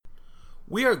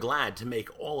We are glad to make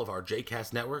all of our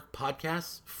JCast Network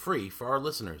podcasts free for our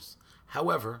listeners.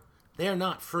 However, they are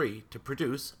not free to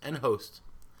produce and host.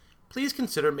 Please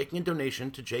consider making a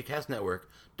donation to JCast Network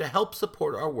to help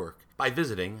support our work by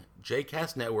visiting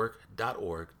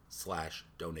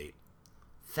jcastnetwork.org/donate.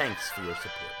 Thanks for your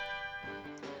support.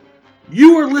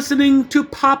 You are listening to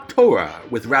Pop Torah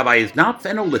with Rabbi Knopf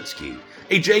and Olitsky,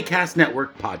 a JCast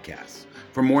Network podcast.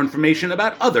 For more information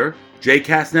about other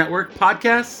JCast Network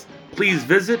podcasts, please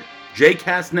visit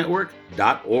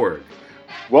jcastnetwork.org.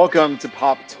 Welcome to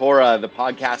Pop Torah, the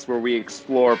podcast where we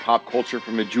explore pop culture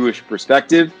from a Jewish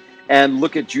perspective and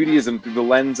look at Judaism through the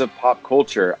lens of pop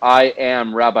culture. I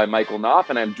am Rabbi Michael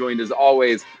Knopf, and I'm joined as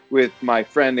always with my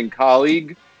friend and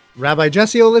colleague, Rabbi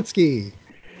Jesse Olitsky.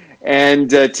 And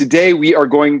today we are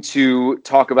going to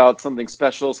talk about something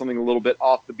special, something a little bit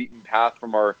off the beaten path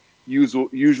from our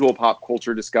usual pop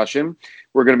culture discussion.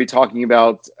 We're going to be talking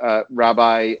about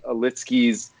Rabbi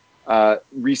Olitsky's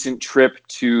recent trip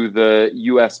to the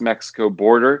U.S.-Mexico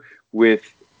border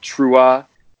with TRUA,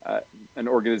 an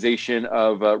organization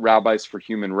of Rabbis for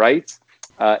Human Rights,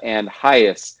 and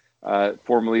HIAS,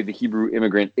 formerly the Hebrew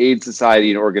Immigrant Aid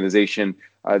Society, an organization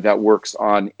that works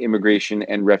on immigration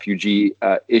and refugee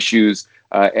issues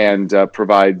and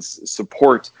provides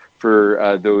support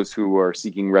for those who are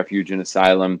seeking refuge and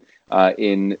asylum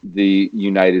in the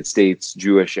United States,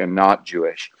 Jewish and not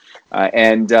Jewish.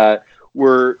 And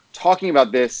we're talking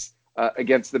about this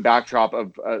against the backdrop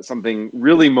of something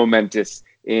really momentous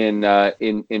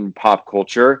in pop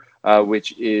culture,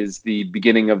 which is the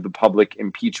beginning of the public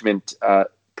impeachment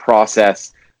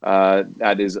process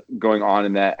that is going on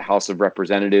in the House of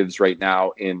Representatives right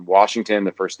now in Washington.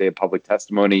 The first day of public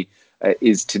testimony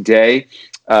is today.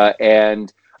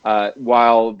 And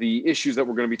while the issues that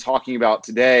we're going to be talking about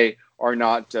today are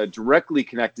not directly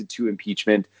connected to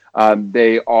impeachment,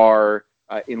 they are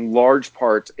in large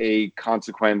part a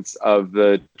consequence of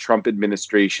the Trump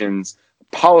administration's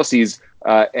policies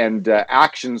and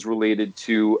actions related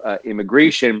to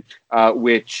immigration,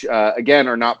 which, again,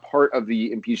 are not part of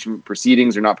the impeachment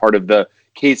proceedings, are not part of the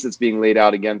case that's being laid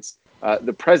out against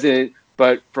the president,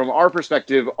 but from our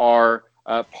perspective are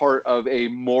part of a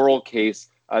moral case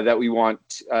that we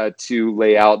want to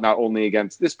lay out not only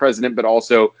against this president, but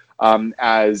also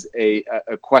as a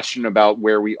question about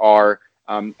where we are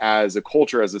as a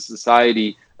culture, as a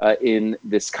society in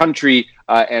this country,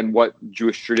 and what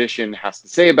Jewish tradition has to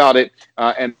say about it,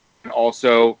 and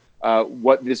also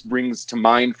what this brings to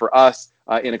mind for us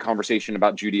in a conversation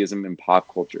about Judaism and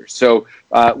pop culture. So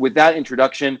with that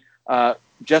introduction,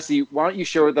 Jesse, why don't you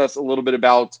share with us a little bit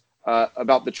about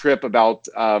the trip, about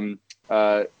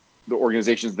the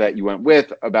organizations that you went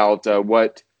with, about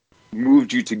what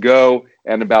moved you to go,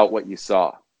 and about what you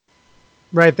saw.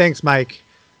 Right. Thanks, Mike.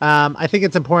 I think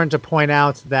it's important to point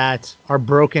out that our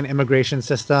broken immigration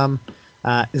system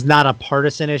is not a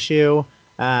partisan issue.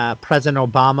 President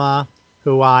Obama,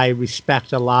 who I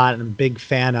respect a lot and I'm a big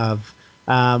fan of,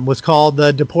 was called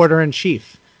the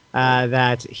deporter-in-chief.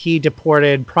 That he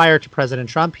deported, prior to President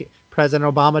Trump,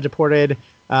 President Obama deported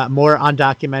more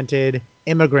undocumented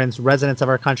immigrants, residents of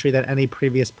our country, than any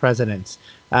previous president.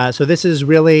 So this is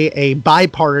really a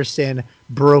bipartisan,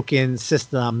 broken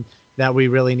system that we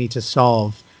really need to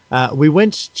solve. We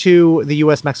went to the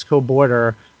U.S.-Mexico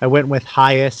border. I went with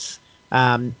HIAS,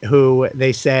 who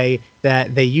they say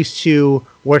that they used to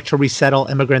work to resettle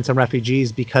immigrants and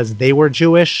refugees because they were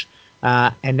Jewish,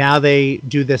 and now they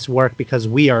do this work because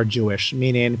we are Jewish,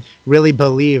 meaning really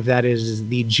believe that it is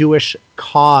the Jewish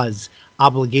cause,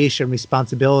 obligation,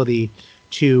 responsibility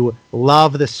to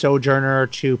love the sojourner,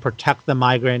 to protect the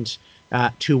migrant,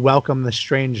 to welcome the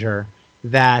stranger,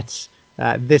 that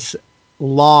this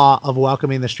law of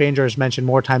welcoming the stranger is mentioned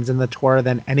more times in the Torah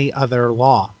than any other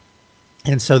law.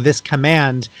 And so this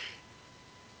command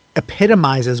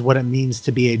epitomizes what it means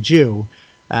to be a Jew,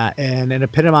 and it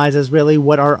epitomizes really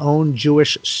what our own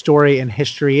Jewish story and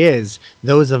history is.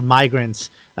 Those of migrants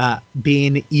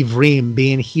being Ivrim,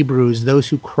 being Hebrews, those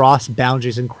who cross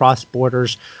boundaries and cross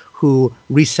borders, who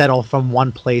resettle from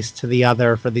one place to the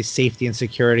other for the safety and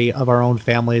security of our own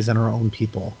families and our own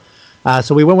people.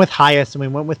 So we went with HIAS and we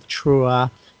went with TRUA,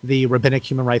 the Rabbinic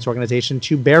Human Rights Organization,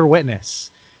 to bear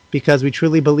witness, because we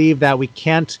truly believe that we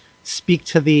can't speak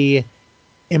to the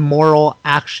immoral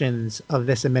actions of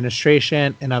this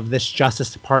administration and of this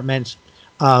Justice Department,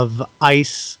 of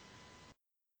ICE,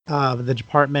 of the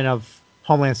Department of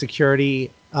Homeland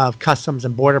Security, of Customs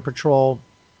and Border Patrol,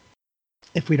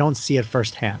 if we don't see it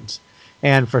firsthand.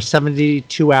 And for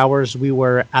 72 hours, we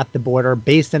were at the border,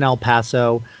 based in El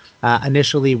Paso.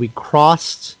 Initially, we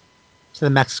crossed to the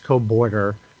Mexico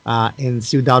border in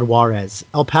Ciudad Juarez.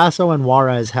 El Paso and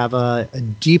Juarez have a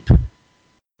deep,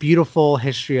 beautiful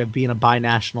history of being a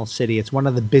binational city. It's one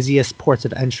of the busiest ports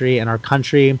of entry in our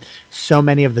country. So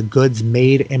many of the goods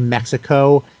made in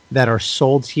Mexico that are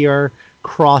sold here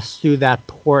cross through that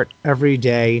port every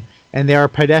day. And there are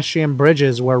pedestrian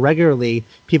bridges where regularly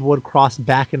people would cross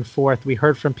back and forth. We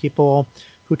heard from people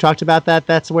who talked about that.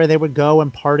 That's where they would go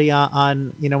and party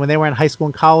on, when they were in high school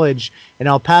and college in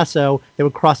El Paso, they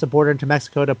would cross the border into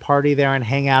Mexico to party there and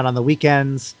hang out on the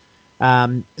weekends.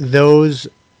 Those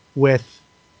with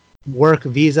work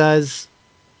visas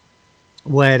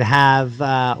would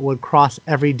cross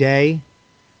every day,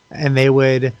 and they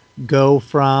would go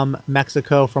from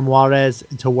Mexico, from Juarez,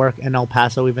 to work in El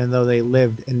Paso, even though they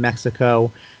lived in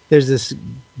Mexico. There's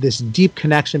this deep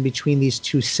connection between these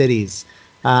two cities.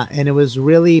 And it was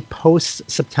really post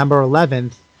September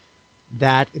 11th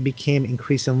that it became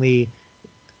increasingly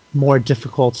more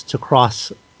difficult to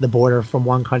cross the border from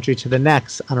one country to the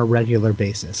next on a regular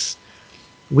basis.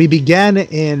 We began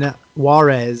in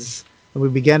Juarez, and we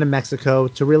began in Mexico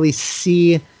to really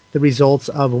see the results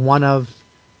of one of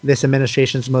this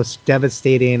administration's most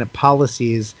devastating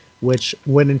policies, which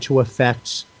went into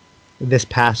effect this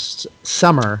past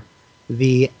summer.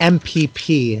 The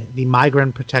MPP, the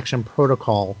Migrant Protection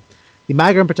Protocol. The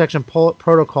Migrant Protection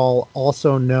Protocol,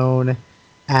 also known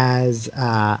as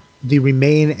the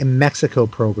Remain in Mexico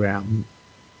program,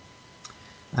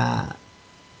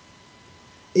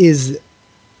 is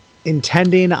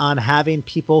intending on having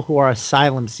people who are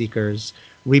asylum seekers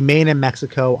remain in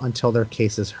Mexico until their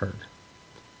case is heard.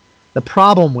 The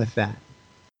problem with that,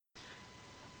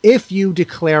 if you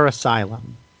declare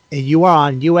asylum, and you are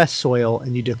on U.S. soil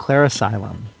and you declare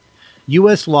asylum,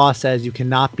 U.S. law says you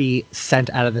cannot be sent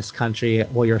out of this country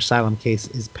while your asylum case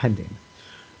is pending.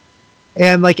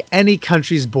 And like any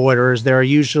country's borders, there are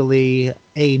usually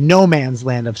a no man's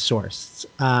land of sorts.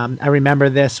 I remember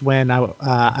this when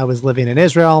I was living in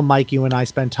Israel. Mike, you and I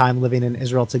spent time living in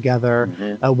Israel together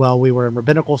while we were in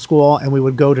rabbinical school, and we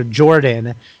would go to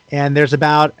Jordan, and there's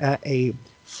about a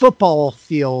football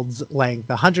field's length,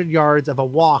 100 yards of a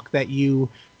walk that you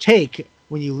take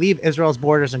when you leave Israel's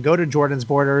borders and go to Jordan's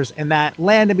borders, and that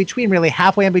land in between, really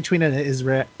halfway in between is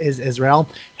Israel,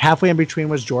 halfway in between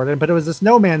was Jordan, but it was this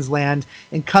no man's land,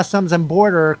 and Customs and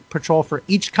Border Patrol for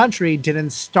each country didn't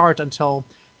start until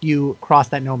you cross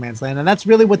that no man's land. And that's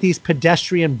really what these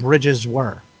pedestrian bridges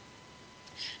were.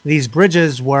 These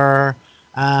bridges were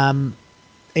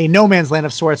a no man's land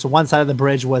of sorts. One side of the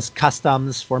bridge was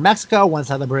Customs for Mexico, one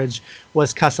side of the bridge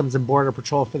was Customs and Border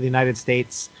Patrol for the United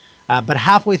States. But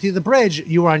halfway through the bridge,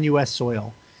 you were on U.S.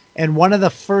 soil. And one of the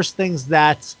first things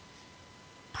that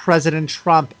President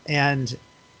Trump and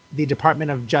the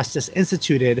Department of Justice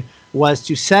instituted was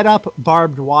to set up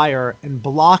barbed wire and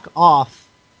block off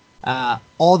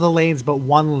all the lanes but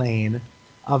one lane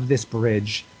of this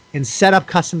bridge, and set up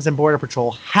Customs and Border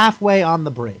Patrol halfway on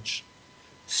the bridge,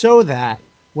 so that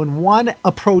when one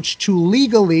approached to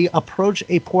legally approach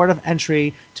a port of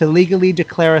entry to legally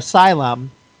declare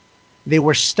asylum, they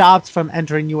were stopped from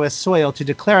entering U.S. soil to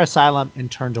declare asylum and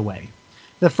turned away.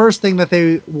 The first thing that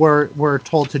they were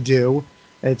told to do,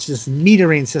 it's this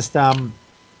metering system,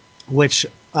 which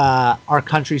our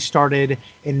country started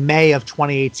in May of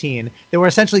 2018. They were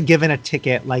essentially given a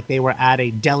ticket like they were at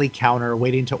a deli counter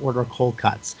waiting to order cold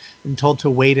cuts and told to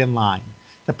wait in line.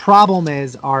 The problem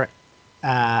is our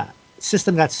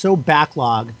system got so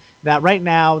backlogged that right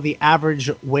now the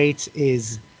average wait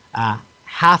is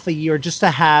half a year just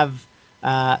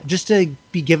to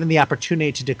be given the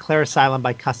opportunity to declare asylum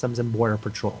by Customs and Border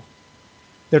Patrol.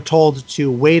 They're told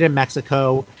to wait in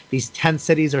Mexico. These 10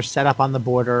 cities are set up on the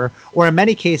border, or in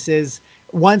many cases,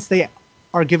 once they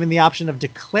are given the option of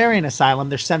declaring asylum,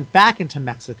 they're sent back into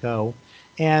Mexico,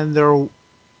 and they're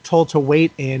told to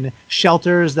wait in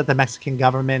shelters that the Mexican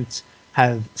government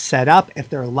have set up if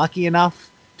they're lucky enough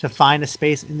to find a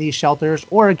space in these shelters,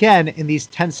 or again, in these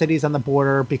 10 cities on the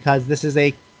border, because this is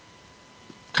a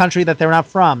country that they're not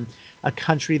from, a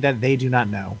country that they do not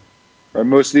know.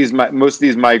 Most of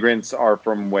these migrants are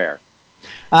from where?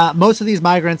 Most of these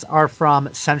migrants are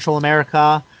from Central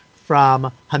America,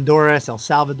 from Honduras, El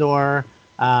Salvador,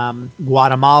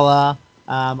 Guatemala,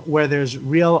 where there's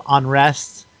real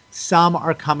unrest. Some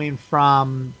are coming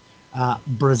from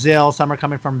Brazil, some are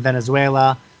coming from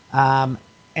Venezuela,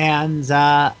 and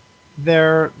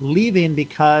they're leaving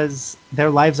because their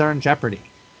lives are in jeopardy.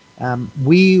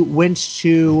 We went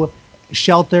to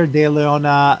Shelter de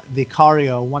Leona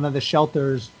Vicario, one of the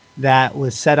shelters that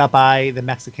was set up by the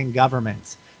Mexican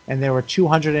government. And there were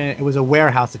it was a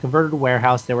warehouse, a converted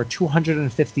warehouse. There were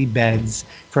 250 beds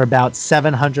for about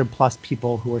 700 plus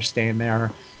people who were staying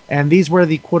there. And these were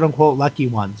the quote unquote lucky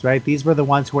ones, right? These were the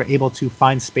ones who were able to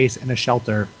find space in a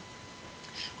shelter.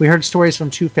 We heard stories from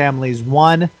two families.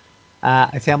 One,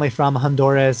 a family from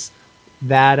Honduras,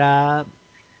 that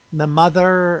the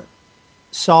mother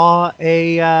saw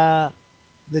the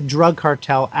drug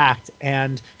cartel act,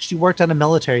 and she worked on a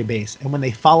military base. And when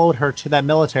they followed her to that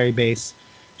military base,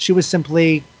 she was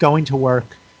simply going to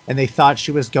work, and they thought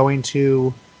she was going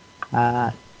to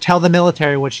tell the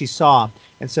military what she saw.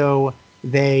 And so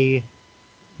they,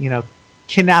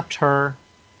 kidnapped her,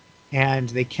 and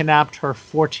they kidnapped her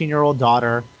 14-year-old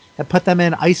daughter and put them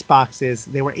in ice boxes.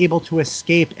 They were able to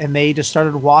escape, and they just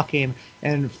started walking,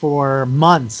 and for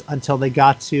months until they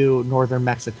got to northern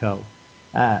Mexico,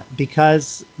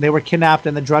 because they were kidnapped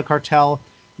and the drug cartel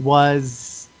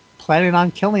was planning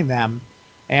on killing them.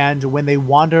 And when they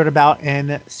wandered about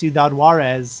in Ciudad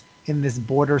Juarez, in this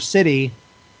border city,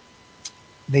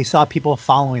 they saw people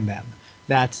following them.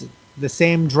 That's the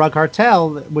same drug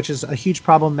cartel, which is a huge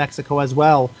problem in Mexico as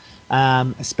well,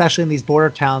 especially in these border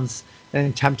towns, an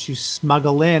attempt to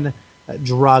smuggle in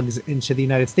drugs into the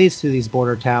United States through these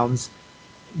border towns.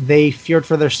 They feared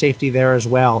for their safety there as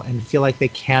well and feel like they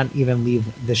can't even leave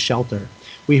the shelter.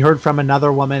 We heard from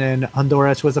another woman in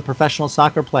Honduras who was a professional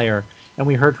soccer player, and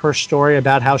we heard her story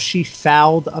about how she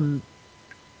fouled a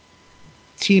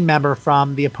team member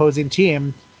from the opposing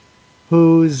team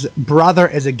whose brother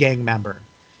is a gang member.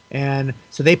 And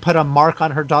so they put a mark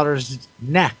on her daughter's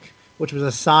neck, which was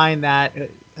a sign that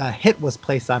a hit was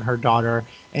placed on her daughter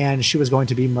and she was going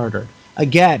to be murdered.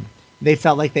 Again, they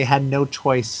felt like they had no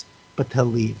choice but to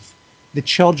leave. The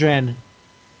children,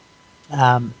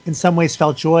 in some ways,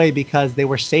 felt joy because they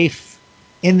were safe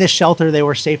in the shelter. They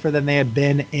were safer than they had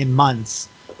been in months.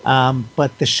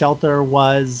 But the shelter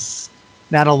was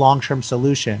not a long-term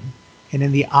solution. And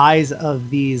in the eyes of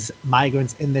these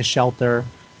migrants in the shelter,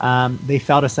 they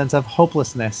felt a sense of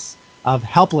hopelessness, of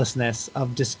helplessness,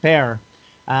 of despair,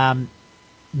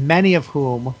 many of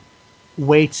whom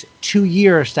wait 2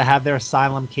 years to have their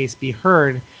asylum case be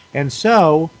heard. And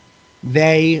so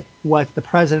what the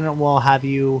president will have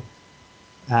you,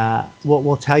 what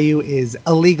will tell you is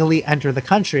illegally enter the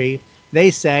country. They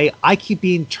say, I keep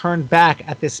being turned back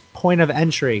at this point of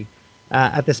entry,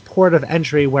 at this port of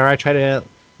entry where I try to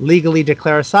legally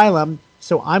declare asylum.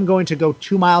 So I'm going to go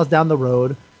 2 miles down the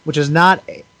road, which is not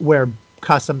where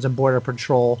Customs and Border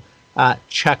Patrol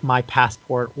check my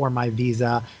passport or my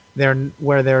visa.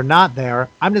 Where they're not there.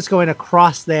 I'm just going to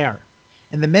cross there.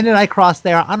 And the minute I cross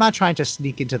there, I'm not trying to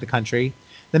sneak into the country.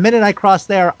 The minute I cross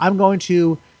there, I'm going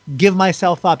to give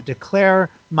myself up, declare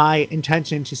my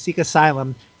intention to seek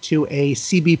asylum to a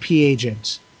CBP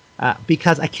agent,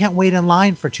 because I can't wait in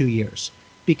line for 2 years,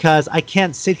 because I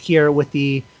can't sit here with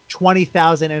the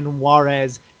 20,000 in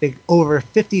Juarez, the over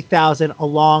 50,000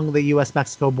 along the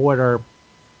U.S.-Mexico border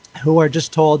who are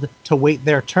just told to wait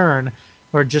their turn,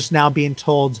 who are just now being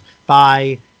told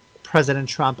by President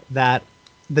Trump that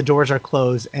the doors are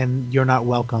closed and you're not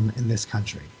welcome in this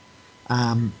country.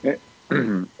 And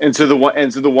so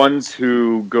the ones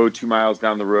who go 2 miles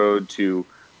down the road to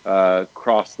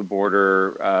cross the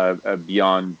border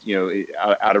beyond,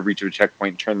 out of reach of a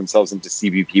checkpoint, turn themselves into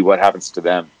CBP, what happens to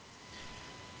them?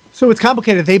 So it's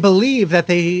complicated. They believe that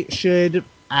they should,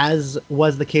 as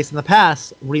was the case in the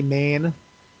past, remain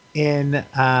in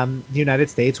the United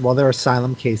States while their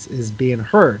asylum case is being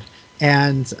heard.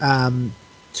 And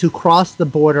to cross the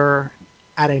border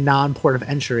at a non-port of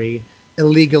entry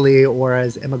illegally, or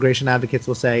as immigration advocates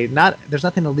will say, there's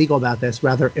nothing illegal about this,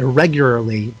 rather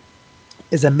irregularly,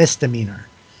 is a misdemeanor.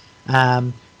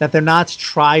 That they're not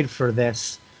tried for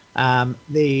this.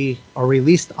 They are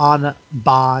released on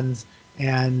bonds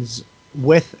and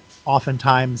with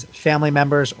oftentimes family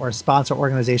members or a sponsor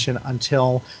organization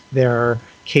until their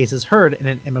case is heard in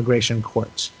an immigration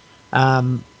court.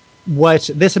 What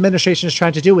this administration is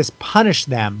trying to do is punish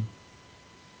them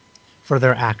for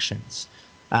their actions,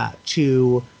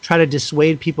 to try to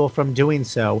dissuade people from doing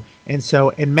so. And so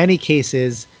in many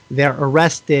cases, they're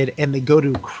arrested and they go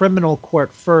to criminal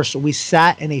court first. We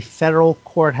sat in a federal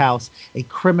courthouse, a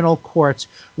criminal court,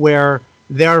 where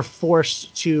they're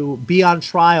forced to be on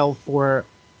trial for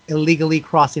illegally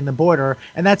crossing the border.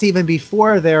 And that's even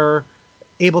before they're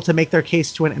able to make their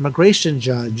case to an immigration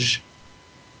judge,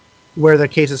 where their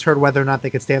case is heard whether or not they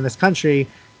could stay in this country.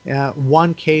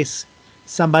 One case,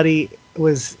 somebody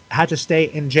had to stay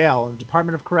in jail in the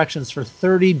Department of Corrections for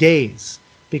 30 days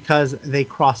because they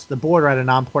crossed the border at a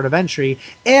non-port of entry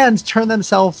and turned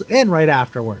themselves in right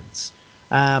afterwards.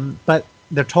 But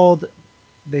they're told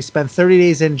they spend 30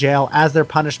 days in jail as their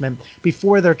punishment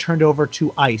before they're turned over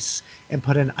to ICE and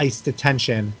put in ICE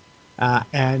detention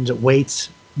and wait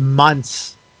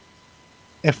months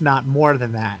if not more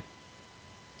than that,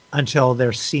 until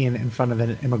they're seen in front of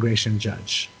an immigration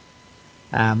judge.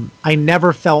 I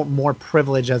never felt more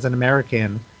privileged as an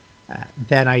American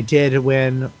than I did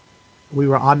when we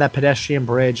were on that pedestrian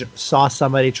bridge, saw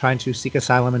somebody trying to seek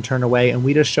asylum and turn away, and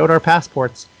we just showed our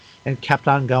passports and kept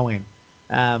on going.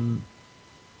 And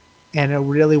it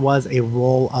really was a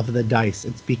roll of the dice.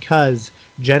 It's because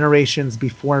generations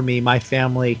before me, my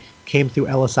family came through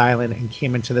Ellis Island and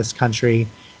came into this country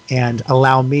and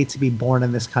allowed me to be born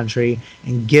in this country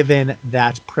and given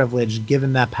that privilege,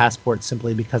 given that passport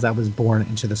simply because I was born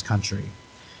into this country.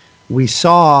 We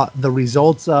saw the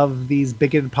results of these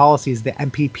bigoted policies, the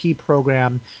MPP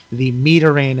program, the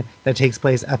metering that takes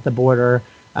place at the border,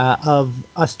 of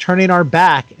us turning our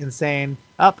back and saying,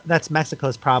 that's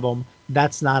Mexico's problem.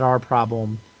 That's not our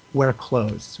problem. We're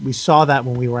closed. We saw that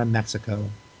when we were in Mexico.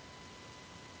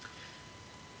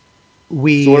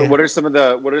 So what are some of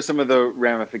the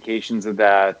ramifications of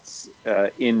that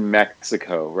in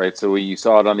Mexico, right? So you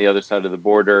saw it on the other side of the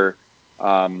border.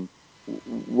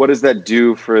 What does that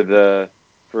do for the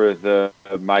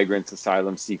migrants,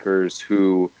 asylum seekers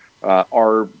who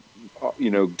are,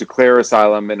 declare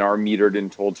asylum and are metered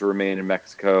and told to remain in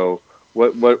Mexico?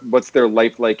 What's their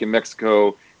life like in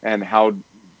Mexico, and how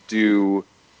do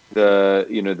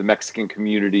the Mexican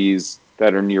communities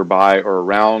that are nearby or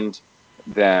around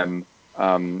them,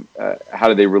 how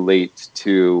do they relate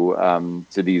to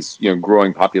these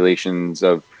growing populations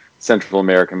of Central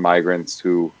American migrants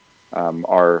who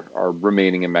are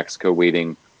remaining in Mexico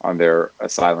waiting on their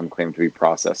asylum claim to be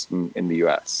processed in the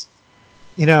U.S.?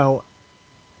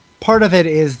 Part of it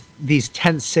is these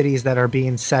tent cities that are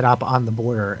being set up on the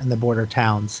border, in the border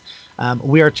towns.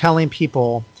 We are telling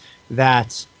people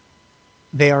that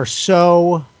they are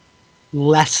so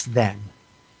less than,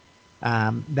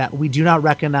 that we do not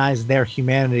recognize their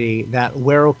humanity, that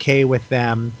we're okay with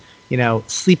them,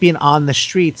 sleeping on the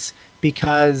streets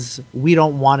because we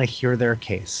don't want to hear their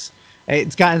case.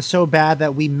 It's gotten so bad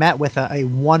that we met with a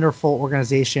wonderful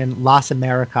organization, Las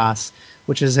Americas,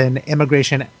 which is an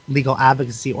immigration legal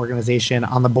advocacy organization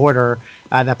on the border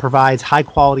that provides high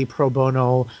quality pro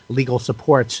bono legal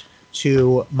support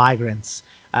to migrants.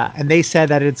 And they said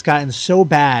that it's gotten so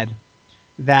bad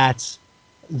that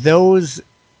those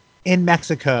in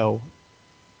Mexico,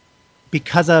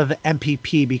 because of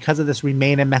MPP, because of this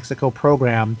Remain in Mexico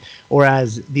program, or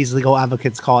as these legal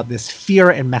advocates call it, this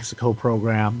Fear in Mexico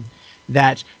program,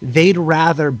 that they'd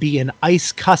rather be in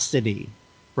ICE custody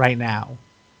right now.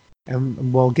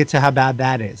 And we'll get to how bad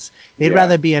that is. They'd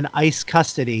rather be in ICE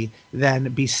custody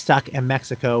than be stuck in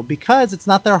Mexico because it's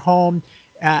not their home.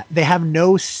 They have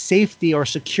no safety or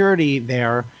security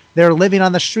there. They're living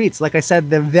on the streets. Like I said,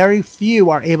 the very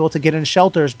few are able to get in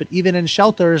shelters, but even in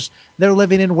shelters, they're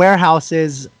living in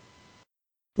warehouses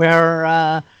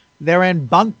where they're in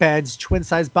bunk beds,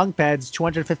 twin-size bunk beds,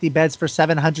 250 beds for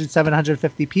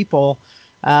 750 people,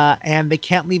 and they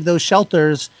can't leave those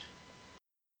shelters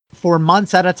for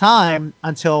months at a time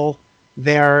until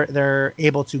they're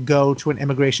able to go to an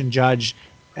immigration judge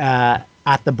at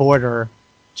the border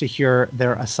to hear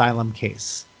their asylum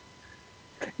case.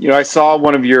 I saw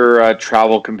one of your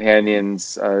travel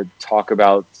companions talk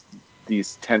about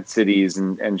these tent cities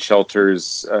and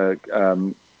shelters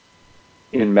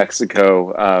in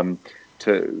Mexico,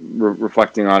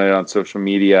 reflecting on it on social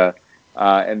media,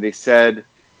 and they said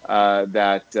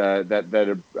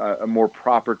that a more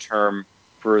proper term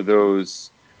for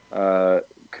those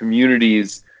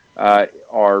communities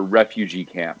are refugee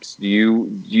camps. Do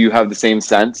you have the same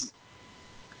sense?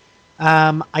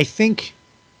 I think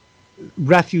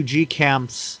refugee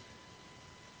camps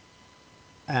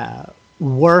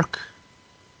work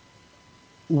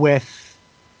with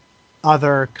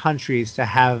other countries to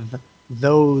have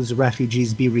those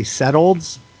refugees be resettled.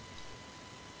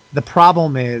 The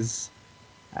problem is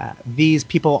these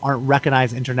people aren't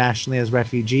recognized internationally as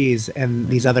refugees in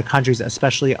these other countries,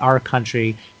 especially our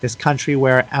country, this country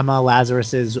where Emma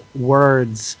Lazarus's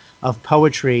words of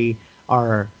poetry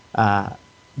are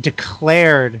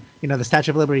declared. The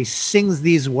Statue of Liberty sings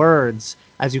these words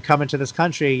as you come into this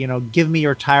country. Give me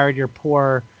your tired, your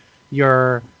poor,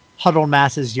 your huddled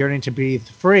masses yearning to breathe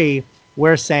free.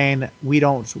 We're saying we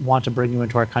don't want to bring you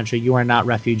into our country. You are not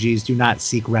refugees. Do not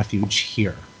seek refuge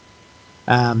here.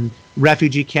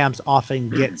 Refugee camps often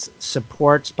get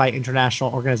support by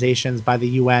international organizations, by the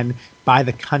UN, by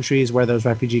the countries where those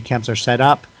refugee camps are set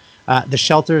up. The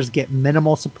shelters get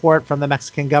minimal support from the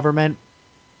Mexican government.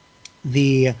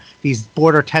 These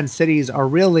border tent cities are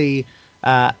really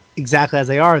exactly as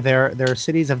they are. They're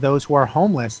cities of those who are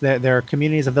homeless. They're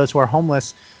communities of those who are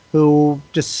homeless who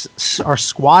just are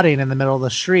squatting in the middle of the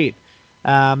street.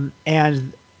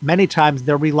 And many times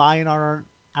they're relying on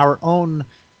our own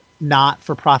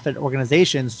not-for-profit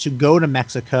organizations to go to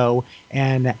Mexico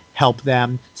and help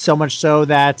them. So much so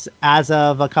that as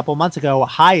of a couple months ago,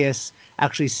 HIAS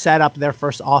actually set up their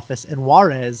first office in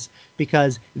Juarez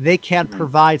because they can't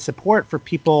provide support for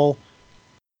people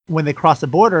when they cross the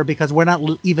border, because we're not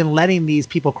even letting these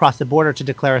people cross the border to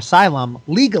declare asylum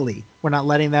legally. We're not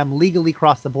letting them legally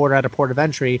cross the border at a port of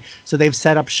entry. So they've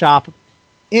set up shop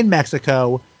in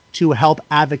Mexico to help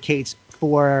advocate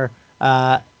for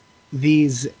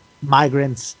these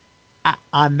migrants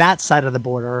on that side of the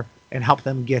border and help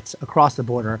them get across the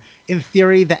border. In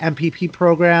theory, the MPP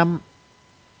program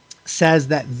says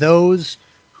that those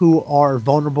who are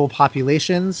vulnerable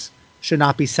populations should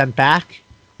not be sent back.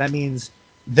 That means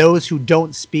those who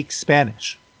don't speak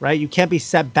Spanish, right? You can't be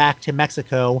sent back to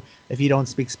Mexico if you don't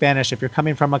speak Spanish. If you're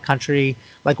coming from a country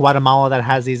like Guatemala that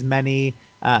has these many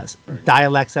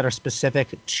dialects that are specific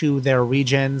to their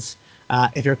regions,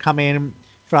 if you're coming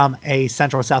from a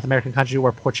Central or South American country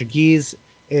where Portuguese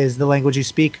is the language you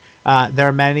speak, there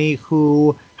are many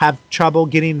who have trouble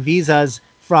getting visas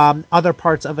from other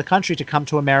parts of the country to come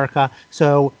to America.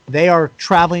 So they are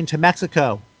traveling to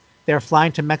Mexico. They're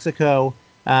flying to Mexico.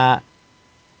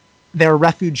 They're a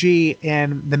refugee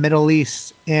in the Middle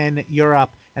East, in Europe,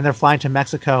 and they're flying to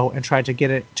Mexico and trying to get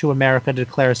it to America to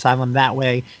declare asylum that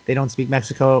way. They don't speak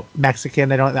Mexican.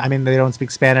 They don't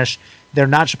speak Spanish. They're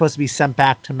not supposed to be sent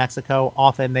back to Mexico.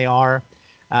 Often they are.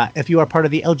 If you are part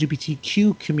of the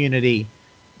LGBTQ community,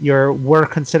 we're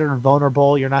considered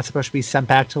vulnerable. You're not supposed to be sent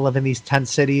back to live in these tent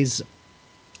cities.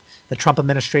 The Trump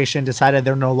administration decided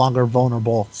they're no longer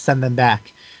vulnerable. Send them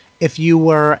back. If you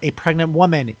were a pregnant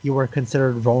woman, you were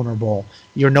considered vulnerable.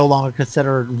 You're no longer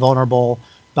considered vulnerable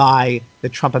by the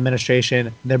Trump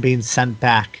administration. They're being sent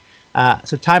back.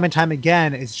 So time and time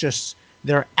again, it's just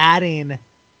they're adding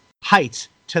height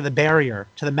to the barrier,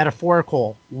 to the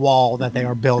metaphorical wall that they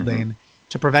are building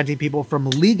to preventing people from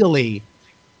legally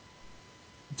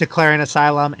declaring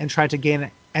asylum and trying to gain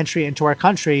entry into our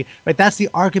country. Right? That's the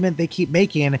argument they keep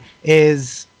making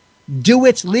is, do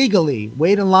it legally,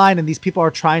 wait in line, and these people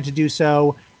are trying to do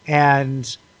so,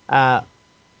 and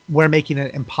we're making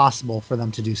it impossible for them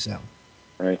to do so.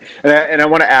 Right, and I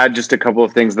want to add just a couple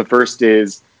of things. The first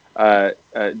is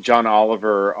John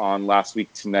Oliver on Last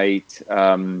Week Tonight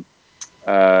a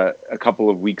couple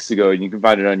of weeks ago, and you can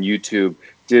find it on YouTube,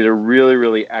 did a really,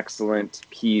 really excellent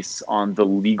piece on the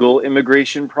legal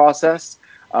immigration process,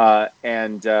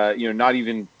 and not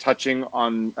even touching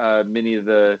on many of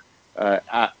the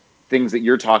things that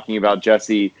you're talking about,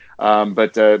 Jesse,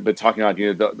 but talking about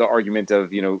the argument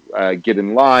of get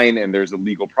in line, and there's a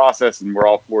legal process, and we're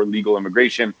all for legal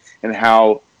immigration, and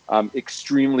how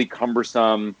extremely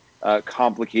cumbersome,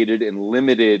 complicated, and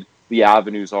limited the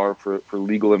avenues are for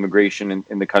legal immigration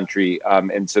in the country,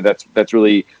 and so that's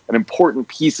really an important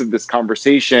piece of this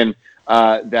conversation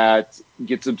that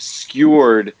gets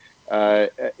obscured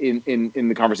in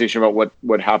the conversation about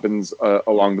what happens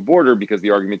along the border, because the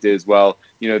argument is, well,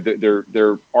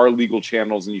 there are legal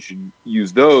channels and you should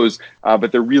use those,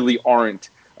 but there really aren't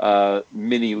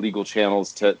many legal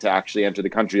channels to actually enter the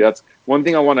country. That's one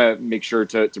thing I want to make sure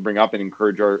to bring up and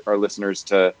encourage our listeners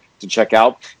to check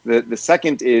out. The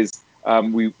second is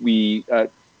we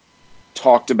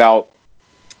talked about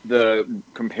the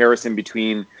comparison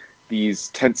between these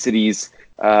tent cities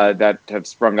that have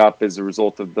sprung up as a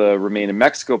result of the Remain in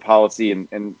Mexico policy,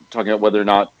 and talking about whether or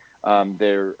not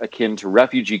they're akin to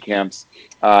refugee camps,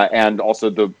 and also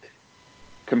the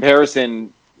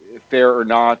comparison, fair or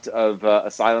not, of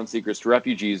asylum seekers to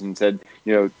refugees, and said,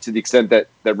 to the extent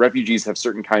that refugees have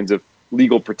certain kinds of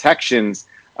legal protections,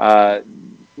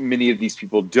 many of these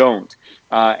people don't.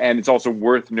 And it's also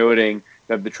worth noting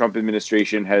that the Trump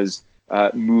administration has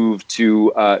moved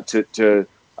to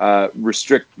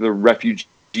restrict the refugee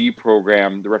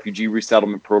program, the refugee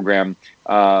resettlement program,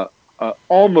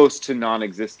 almost to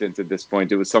non-existence at this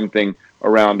point. It was something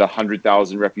around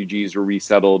 100,000 refugees were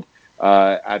resettled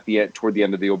toward the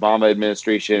end of the Obama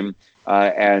administration,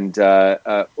 and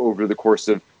over the course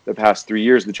of the past 3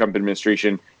 years, the Trump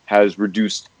administration has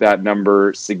reduced that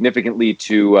number significantly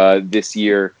to this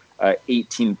year.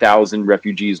 18,000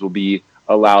 refugees will be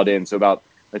allowed in, so about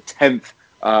a tenth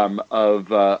of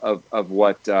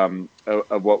what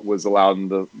was allowed in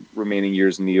the remaining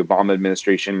years in the Obama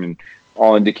administration, and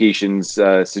all indications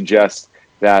suggest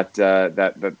that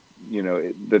the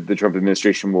Trump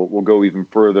administration will go even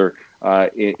further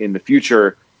in the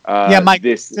future. Mike,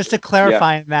 just to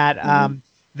clarify that,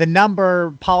 the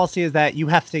number policy is that you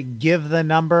have to give the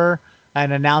number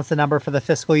and announce the number for the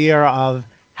fiscal year of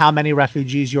how many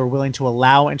refugees you're willing to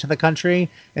allow into the country.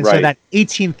 And so Right. that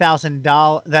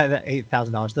 $18,000, that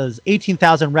 $8,000, those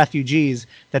 18,000 refugees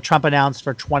that Trump announced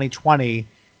for 2020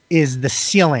 is the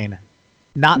ceiling,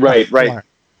 not Right, the floor. right.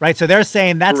 Right. So they're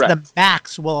saying that's the Correct.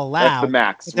 max we'll allow. That's the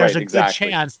max. But there's right, a exactly.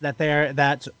 good chance that they are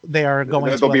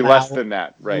going to There'll be allow less than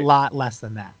that. a Right. lot less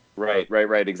than that. Right.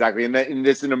 Exactly. And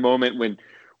this in a moment when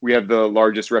we have the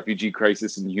largest refugee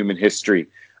crisis in human history.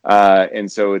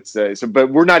 And so it's but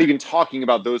we're not even talking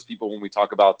about those people when we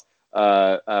talk about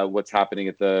what's happening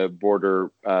at the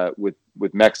border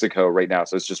with Mexico right now.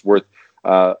 So it's just worth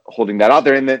holding that out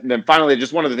there. And then finally,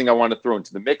 just one other thing I want to throw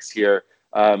into the mix here,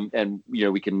 and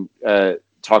we can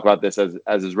talk about this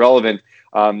as is relevant,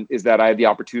 is that I had the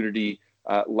opportunity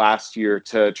last year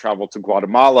to travel to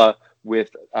Guatemala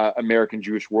with American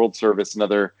Jewish World Service,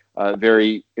 another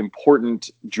very important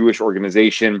Jewish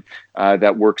organization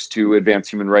that works to advance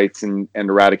human rights and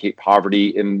eradicate poverty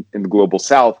in the global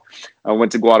South. I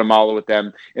went to Guatemala with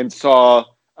them and saw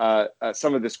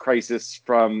some of this crisis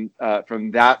from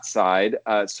that side,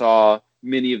 saw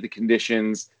many of the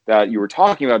conditions that you were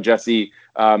talking about, Jesse,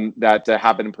 that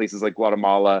happen in places like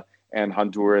Guatemala and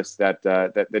Honduras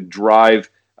that drive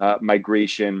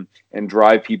migration and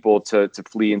drive people to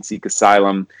flee and seek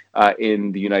asylum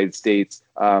in the United States.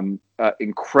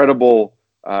 Incredible,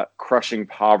 crushing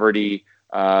poverty,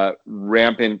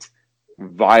 rampant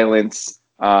violence,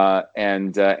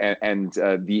 and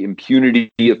the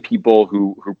impunity of people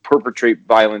who perpetrate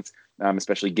violence,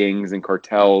 especially gangs and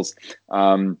cartels,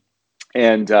 and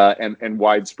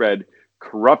widespread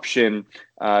corruption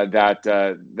that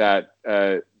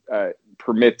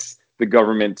permits the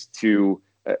government to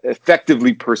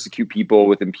effectively persecute people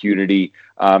with impunity,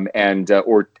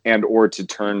 or to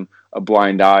turn a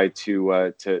blind eye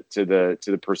to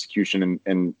the persecution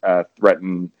and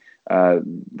threaten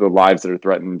the lives that are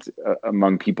threatened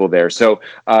among people there. So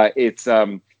it's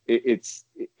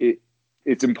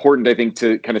important, I think,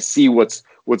 to kind of see what's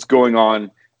going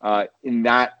on in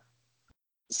that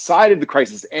side of the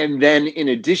crisis, and then in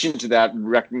addition to that,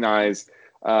 recognize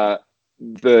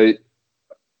the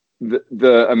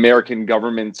American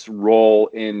government's role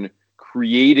in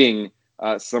creating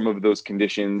some of those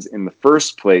conditions in the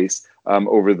first place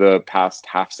over the past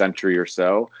half century or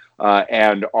so,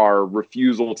 and our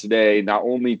refusal today not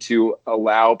only to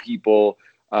allow people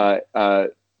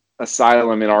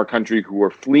asylum in our country who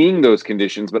are fleeing those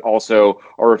conditions, but also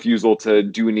our refusal to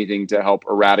do anything to help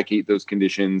eradicate those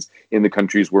conditions in the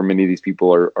countries where many of these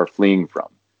people are fleeing from.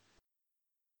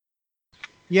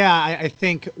 Yeah, I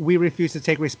think we refuse to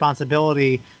take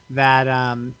responsibility that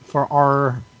for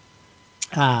our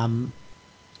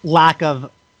lack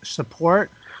of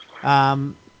support,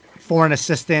 foreign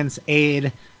assistance,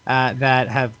 aid that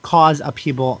have caused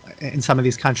upheaval in some of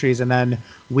these countries, and then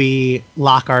we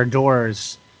lock our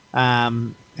doors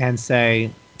and say,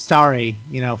 sorry,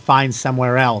 find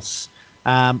somewhere else,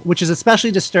 which is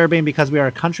especially disturbing because we are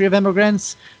a country of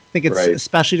immigrants. I think it's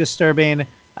especially disturbing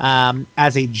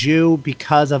as a Jew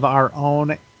because of our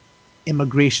own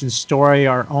immigration story,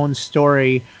 our own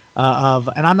story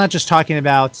and I'm not just talking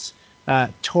about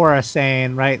Torah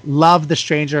saying, right, love the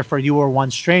stranger for you were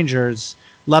once strangers,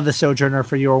 love the sojourner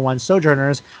for you were once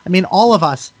sojourners. I mean, all of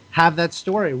us have that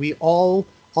story. We all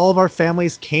of our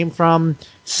families came from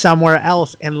somewhere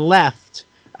else and left,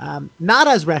 not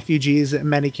as refugees in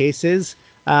many cases,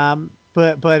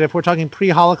 but if we're talking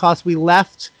pre-Holocaust, we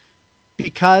left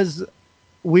because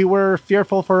we were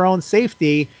fearful for our own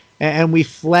safety, and we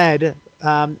fled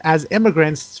as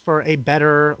immigrants for a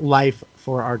better life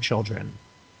for our children.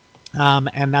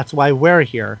 And that's why we're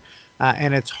here.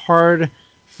 And it's hard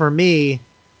for me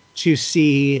to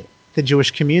see the Jewish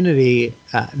community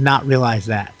not realize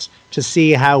that, to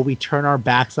see how we turn our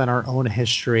backs on our own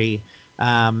history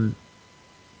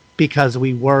because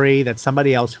we worry that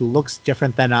somebody else who looks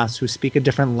different than us, who speak a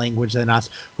different language than us,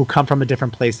 who come from a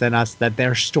different place than us, that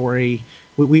their story,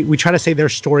 we try to say their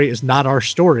story is not our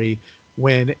story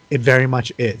when it very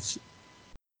much is.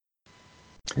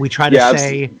 We try to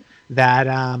say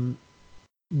that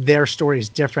their story is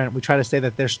different. We try to say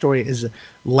that their story is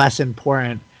less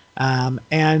important.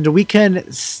 And we can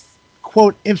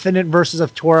quote infinite verses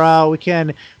of Torah. We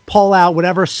can pull out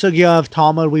whatever sugya of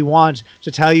Talmud we want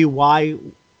to tell you why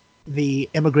the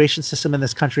immigration system in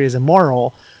this country is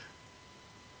immoral.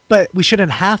 But we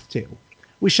shouldn't have to.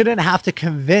 We shouldn't have to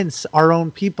convince our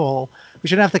own people. We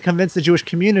shouldn't have to convince the Jewish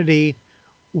community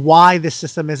why this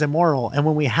system is immoral. And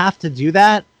when we have to do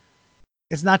that,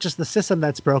 it's not just the system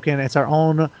that's broken, it's our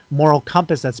own moral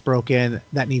compass that's broken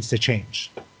that needs to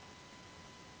change.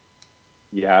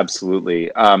 Yeah, absolutely.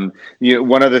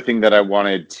 One other thing that I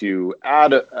wanted to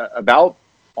add about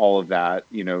all of that,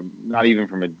 not even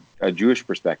from a Jewish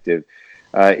perspective,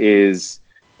 is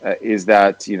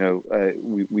that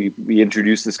we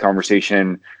introduced this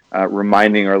conversation,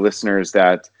 reminding our listeners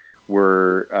that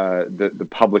the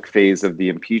public phase of the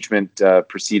impeachment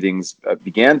proceedings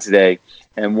began today,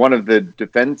 and one of the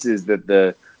defenses that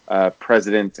the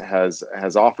president has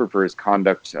offered for his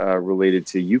conduct related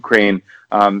to Ukraine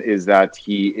is that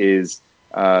he is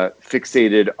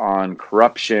fixated on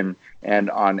corruption and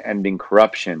on ending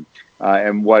corruption.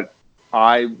 And what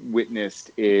I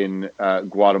witnessed in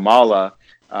Guatemala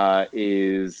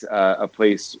is a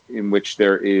place in which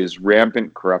there is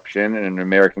rampant corruption and an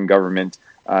American government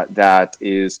that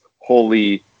is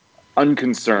wholly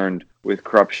unconcerned with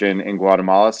corruption in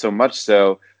Guatemala, so much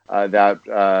so that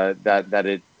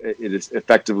it is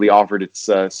effectively offered its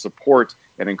support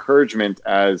and encouragement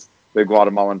as the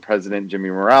Guatemalan president, Jimmy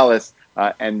Morales,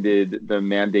 ended the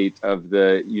mandate of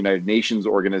the United Nations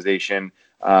organization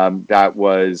that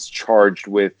was charged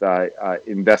with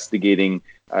investigating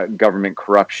government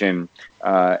corruption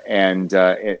and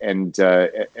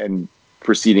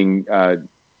proceeding,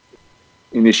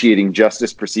 initiating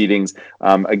justice proceedings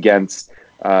against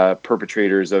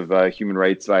perpetrators of human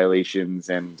rights violations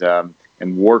and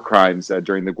war crimes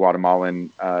during the Guatemalan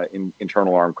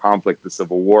internal armed conflict, the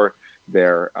civil war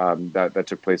there that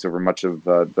took place over much of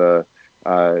the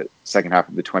second half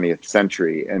of the 20th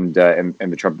century, and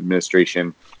the Trump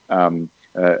administration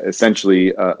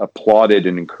essentially applauded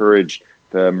and encouraged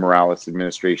the Morales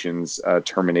administration's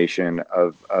termination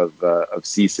of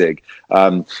CICIG.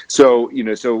 So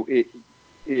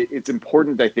it's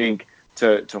important, I think,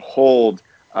 to hold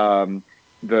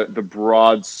the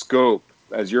broad scope,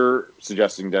 as you're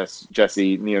suggesting,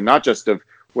 Jesse. Not just of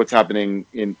what's happening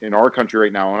in our country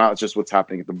right now, not just what's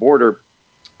happening at the border,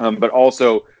 but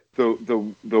also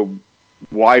the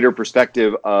wider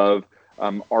perspective of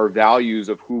our values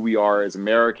of who we are as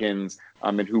Americans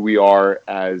and who we are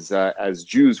as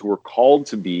Jews who are called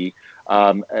to be,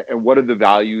 and what are the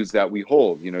values that we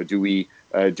hold? Do we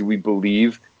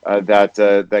believe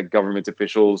that government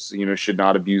officials should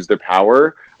not abuse their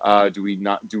power? Do we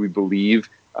believe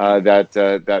that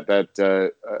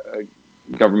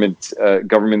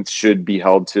governments should be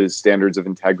held to standards of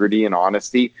integrity and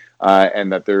honesty,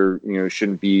 and that there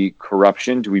shouldn't be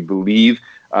corruption? Do we believe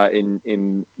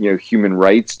in human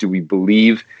rights? Do we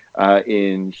believe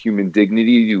in human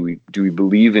dignity? Do we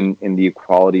believe in the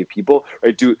equality of people?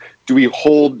 Right? Do we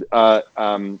hold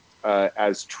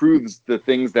as truths the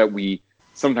things that we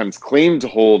sometimes claim to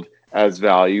hold as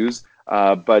values,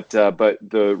 but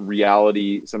the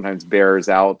reality sometimes bears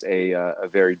out a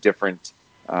very different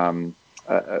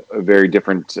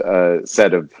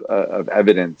set of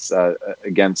evidence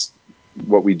against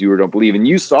what we do or don't believe. And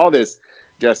you saw this,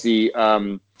 Jesse,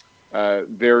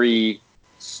 very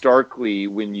starkly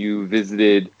when you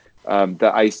visited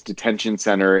the ICE detention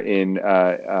center in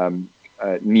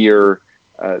near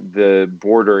the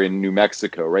border in New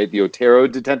Mexico, right? The Otero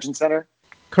Detention Center?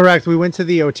 Correct. We went to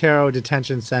the Otero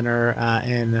Detention Center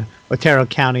in Otero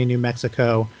County, New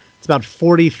Mexico. It's about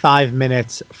 45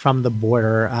 minutes from the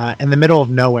border, in the middle of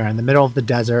nowhere, in the middle of the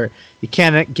desert. You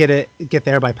can't get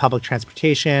there by public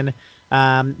transportation.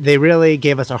 They really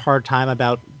gave us a hard time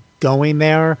about going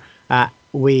there.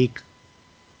 We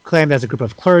claimed as a group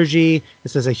of clergy,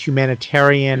 this is a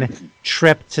humanitarian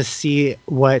trip to see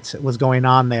what was going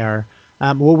on there.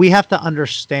 What we have to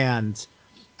understand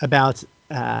about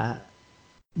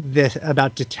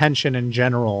about detention in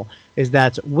general is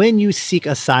that when you seek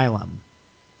asylum,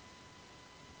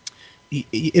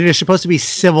 it is supposed to be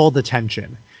civil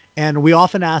detention. And we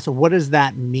often ask, what does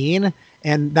that mean?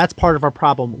 And that's part of our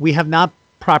problem. We have not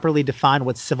properly defined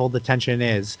what civil detention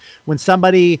is. When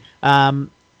somebody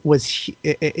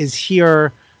is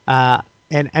here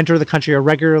and enter the country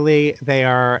irregularly, they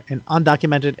are an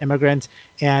undocumented immigrant,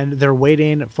 and they're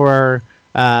waiting for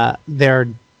their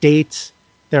date,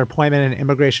 their appointment in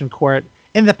immigration court.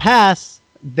 In the past,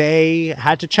 they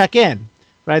had to check in,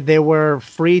 right? They were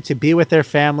free to be with their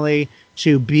family,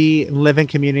 to live in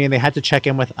community, and they had to check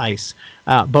in with ICE.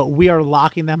 But we are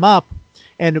locking them up.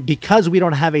 And because we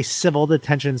don't have a civil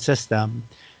detention system,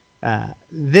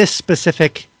 this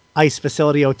specific ICE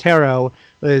facility, Otero,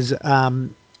 was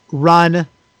run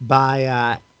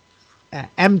by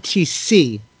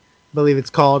MTC, I believe it's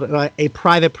called, a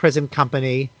private prison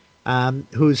company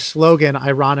whose slogan,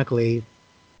 ironically,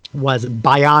 was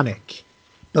Bionic.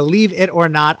 Believe it or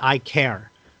not, I care.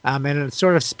 And it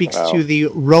sort of speaks to the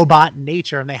robot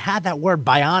nature. And they had that word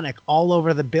bionic all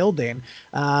over the building.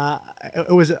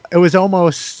 It was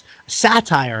almost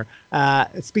satire.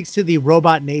 It speaks to the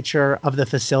robot nature of the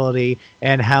facility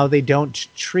and how they don't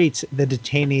treat the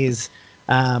detainees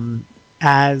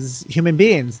as human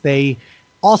beings. They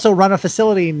also run a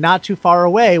facility not too far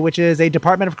away, which is a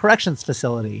Department of Corrections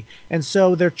facility. And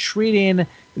so they're treating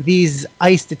these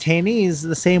ICE detainees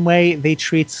the same way they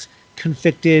treat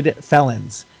convicted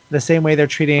felons, the same way they're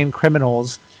treating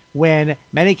criminals. When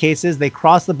many cases they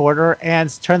cross the border and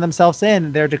turn themselves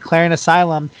in, they're declaring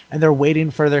asylum and they're waiting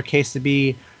for their case to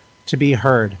be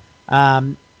heard.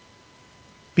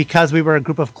 Because we were a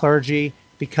group of clergy,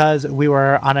 because we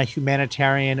were on a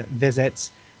humanitarian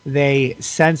visit, they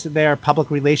sent their public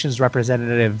relations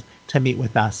representative to meet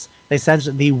with us. They sent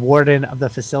the warden of the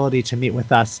facility to meet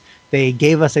with us. They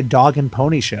gave us a dog and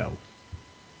pony show.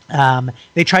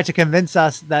 They tried to convince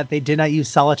us that they did not use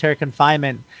solitary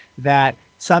confinement, that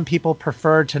some people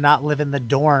preferred to not live in the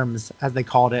dorms, as they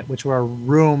called it, which were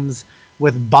rooms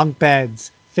with bunk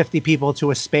beds, 50 people to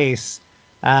a space,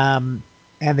 and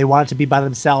they wanted to be by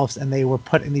themselves, and they were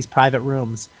put in these private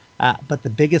rooms. But the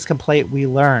biggest complaint we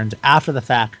learned after the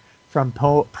fact from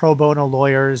pro bono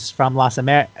lawyers from Las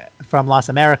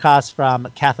Americas,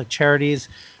 from Catholic Charities,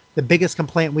 the biggest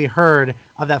complaint we heard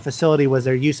of that facility was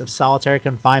their use of solitary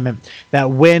confinement.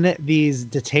 That when these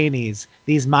detainees,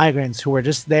 these migrants who were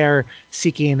just there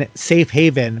seeking safe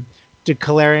haven,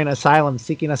 declaring asylum,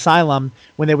 seeking asylum,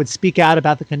 when they would speak out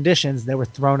about the conditions, they were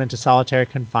thrown into solitary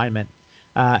confinement.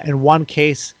 In one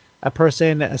case, a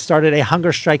person started a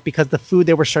hunger strike because the food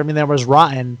they were serving there was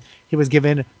rotten. He was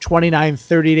given 29,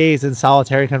 30 days in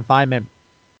solitary confinement.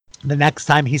 The next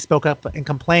time he spoke up and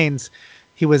complained,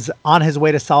 he was on his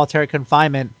way to solitary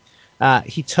confinement.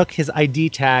 He took his ID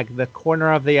tag, the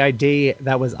corner of the ID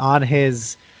that was on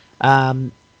his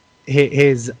detainee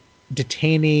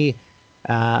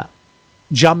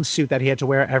jumpsuit that he had to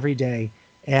wear every day,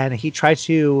 and he tried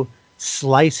to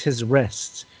slice his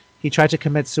wrist. He tried to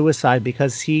commit suicide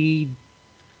because he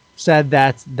said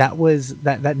that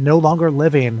no longer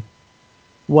living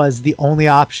was the only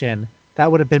option.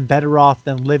 That would have been better off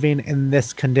than living in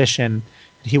this condition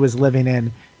that he was living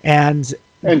in. And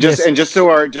just so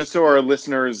our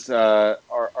listeners are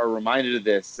reminded of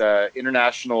this,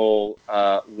 international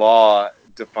law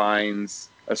defines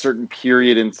a certain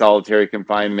period in solitary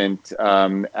confinement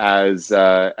as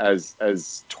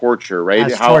torture,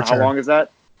 right? How long is that?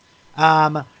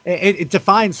 It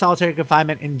defines solitary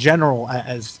confinement in general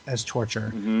as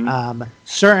torture. Mm-hmm.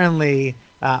 Certainly,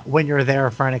 when you're there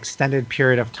for an extended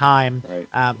period of time,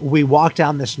 right. We walked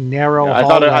down this narrow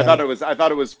hallway. I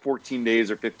thought it was 14 days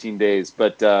or 15 days,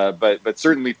 but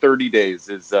certainly 30 days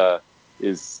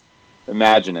is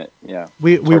imagine it. Yeah.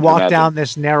 We walked down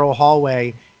this narrow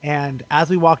hallway, and as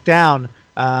we walked down,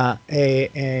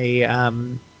 a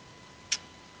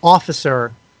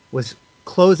officer was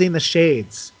closing the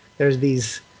shades. There's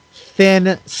these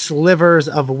thin slivers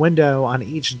of window on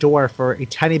each door for a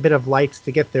tiny bit of light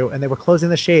to get through, and they were closing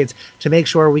the shades to make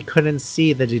sure we couldn't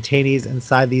see the detainees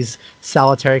inside these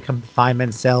solitary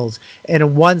confinement cells. And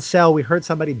in one cell, we heard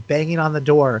somebody banging on the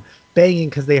door, banging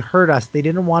because they heard us. They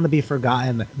didn't want to be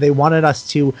forgotten. They wanted us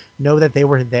to know that they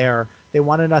were there. They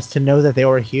wanted us to know that they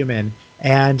were human,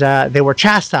 and they were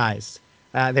chastised.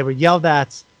 They were yelled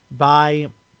at by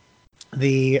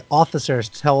the officers,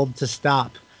 told to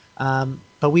stop.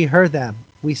 But we heard them,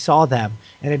 we saw them,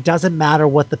 and it doesn't matter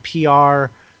what the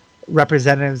PR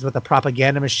representatives, what the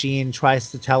propaganda machine tries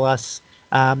to tell us.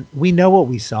 We know what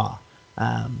we saw.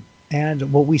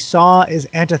 And what we saw is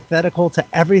antithetical to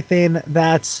everything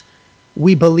that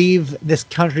we believe this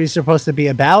country is supposed to be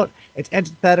about. It's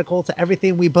antithetical to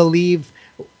everything we believe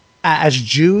as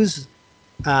Jews,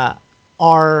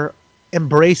 our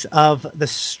embrace of the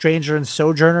stranger and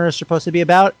sojourner is supposed to be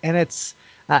about. And it's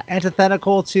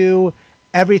antithetical to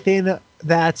everything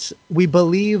that we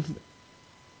believe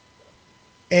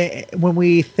when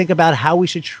we think about how we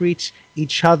should treat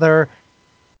each other,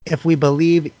 if we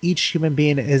believe each human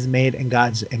being is made in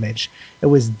God's image. It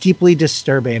was deeply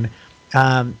disturbing.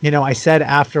 I said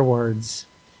afterwards,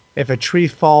 if a tree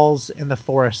falls in the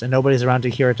forest and nobody's around to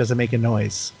hear it, doesn't make a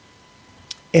noise.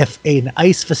 If an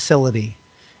ICE facility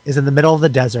is in the middle of the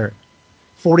desert,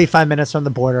 45 minutes from the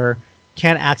border,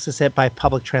 can't access it by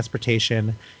public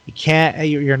transportation.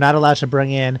 You're not allowed to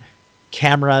bring in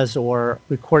cameras or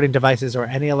recording devices or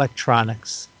any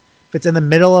electronics. If it's in the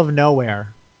middle of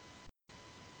nowhere,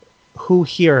 who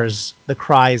hears the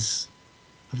cries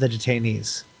of the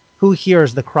detainees? Who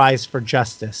hears the cries for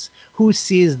justice? Who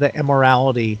sees the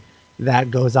immorality that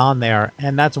goes on there?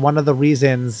 And that's one of the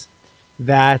reasons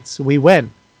that we went,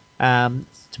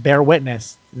 to bear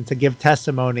witness and to give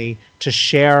testimony, to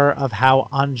share of how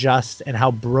unjust and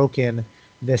how broken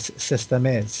this system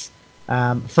is.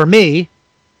 For me,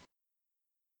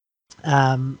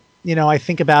 I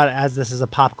think about it as this is a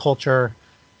pop culture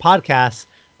podcasts,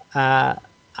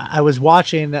 I was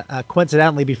watching,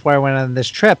 coincidentally, before I went on this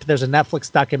trip, there's a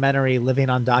Netflix documentary, Living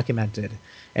Undocumented.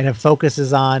 And it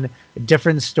focuses on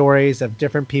different stories of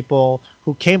different people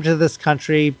who came to this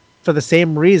country for the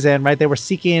same reason, right? They were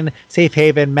seeking safe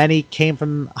haven. Many came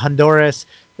from Honduras.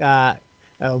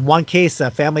 One case, a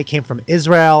family came from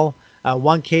Israel.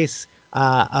 One case,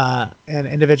 an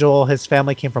individual, his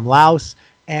family came from Laos.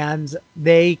 And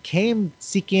they came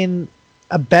seeking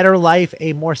a better life,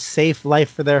 a more safe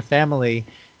life for their family.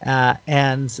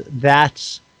 And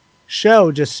that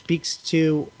show just speaks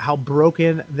to how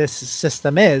broken this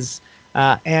system is.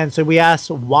 And so we asked,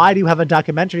 why do you have a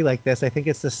documentary like this? I think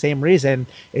it's the same reason.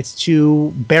 It's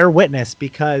to bear witness,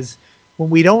 because when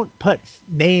we don't put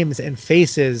names and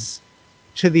faces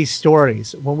to these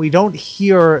stories, when we don't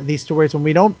hear these stories, when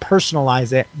we don't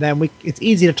personalize it, then it's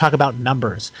easy to talk about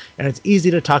numbers and it's easy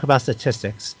to talk about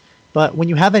statistics. But when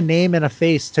you have a name and a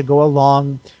face to go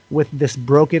along with this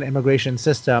broken immigration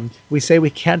system, we say we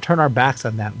can't turn our backs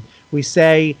on them. We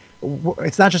say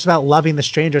it's not just about loving the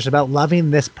stranger, it's about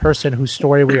loving this person whose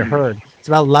story we heard. It's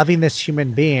about loving this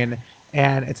human being,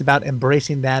 and it's about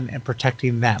embracing them and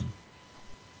protecting them.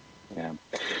 Yeah.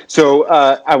 So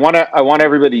I want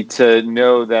everybody to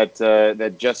know that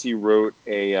that Jesse wrote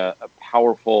a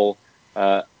powerful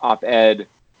op-ed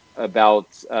about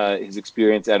his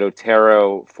experience at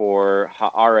Otero for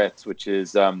Haaretz, which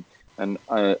is an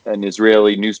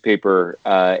Israeli newspaper,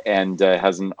 and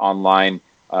has an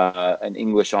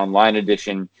English online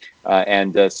edition,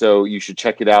 and so you should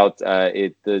check it out.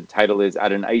 The title is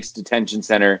 "At an ICE Detention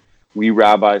Center, We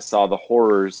Rabbis Saw the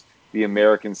Horrors the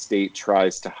American State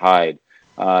Tries to Hide,"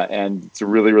 and it's a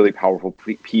really, really powerful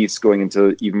piece going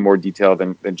into even more detail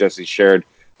than Jesse shared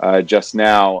just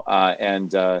now,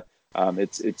 and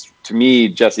it's to me,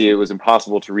 Jesse, it was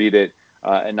impossible to read it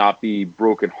and not be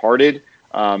brokenhearted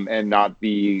and not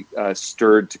be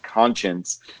stirred to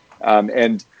conscience.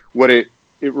 And what it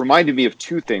reminded me of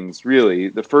two things, really.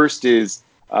 The first is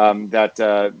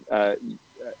that,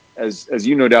 as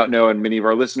you no doubt know, and many of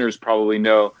our listeners probably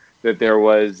know, that there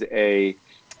was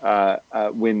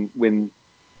when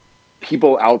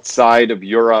people outside of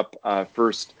Europe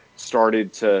first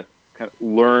started to kind of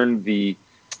learn the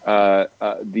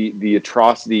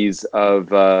atrocities of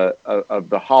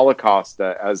the Holocaust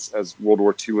as World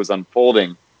War II was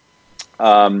unfolding.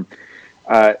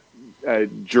 The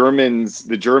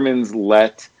Germans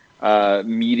let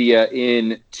media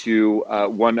in to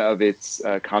one of its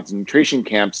concentration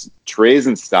camps,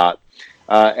 Theresienstadt,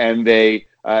 and they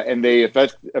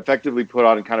effectively put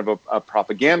on kind of a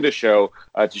propaganda show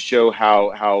to show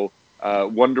how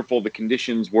wonderful the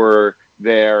conditions were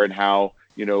there, and how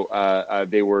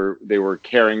they were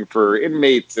caring for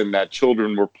inmates, and that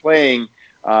children were playing,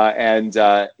 and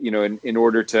in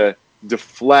order to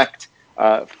deflect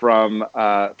from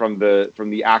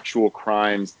the actual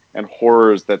crimes and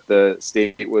horrors that the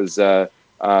state was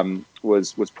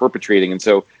perpetrating. And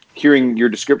so, hearing your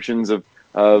descriptions of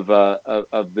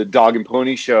the dog and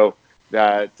pony show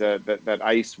that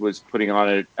ICE was putting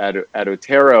on at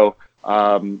Otero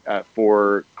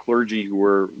for clergy who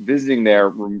were visiting there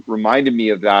reminded me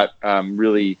of that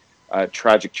really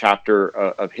tragic chapter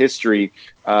of history.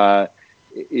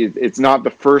 It's not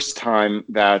the first time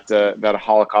that a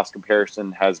Holocaust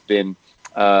comparison has been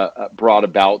brought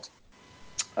about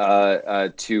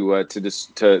to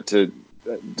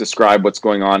describe what's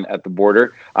going on at the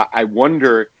border. I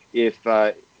wonder if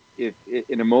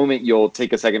in a moment you'll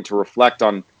take a second to reflect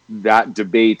on that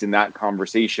debate and that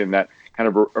conversation that kind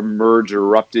of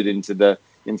erupted into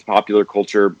popular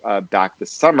culture back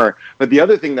this summer. But the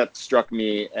other thing that struck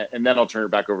me, and then I'll turn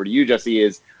it back over to you, Jesse,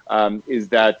 is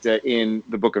that in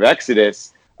the book of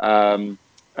Exodus, the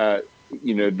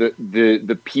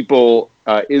people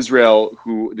Israel,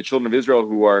 the children of Israel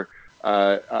who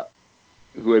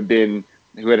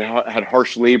had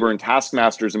harsh labor and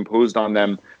taskmasters imposed on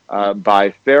them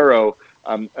by Pharaoh,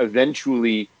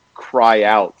 eventually cry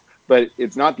out. But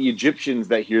it's not the Egyptians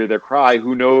that hear their cry.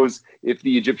 Who knows if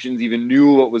the Egyptians even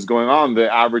knew what was going on? The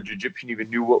average Egyptian even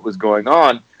knew what was going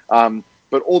on.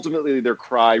 But ultimately, their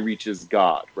cry reaches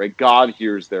God, right? God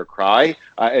hears their cry,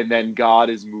 and then God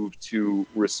is moved to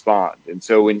respond. And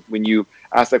so, when you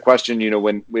ask that question,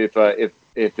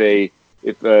 if a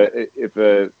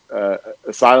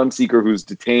asylum seeker who's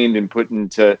detained and put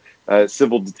into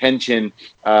civil detention,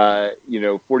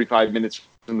 45 minutes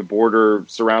from the border,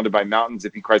 surrounded by mountains,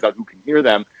 if he cries out, who can hear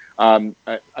them? I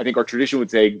think our tradition would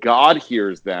say God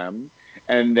hears them,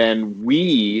 and then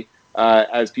we,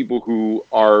 as people who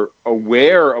are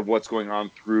aware of what's going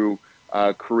on through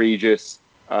courageous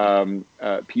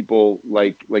people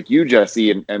like you,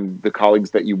 Jesse, and the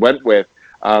colleagues that you went with,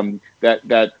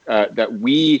 that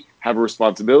we have a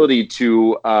responsibility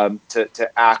to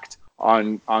act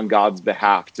on God's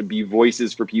behalf, to be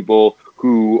voices for people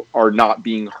who are not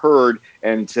being heard,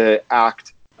 and to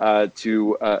act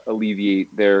to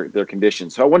alleviate their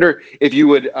conditions. So I wonder if you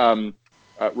would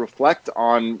reflect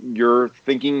on your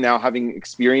thinking now, having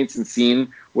experienced and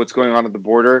seen what's going on at the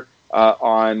border,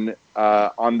 on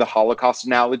the Holocaust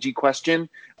analogy question,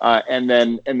 and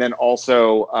then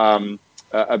also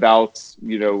about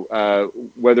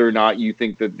whether or not you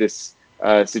think that this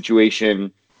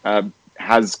situation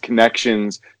has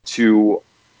connections to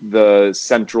the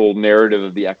central narrative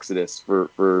of the Exodus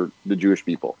for the Jewish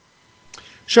people.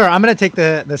 Sure. I'm going to take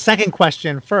the second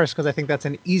question first, because I think that's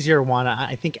an easier one.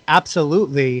 I think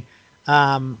absolutely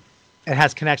it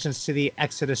has connections to the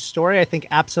Exodus story. I think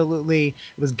absolutely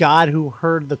it was God who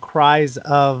heard the cries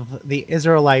of the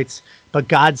Israelites, but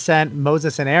God sent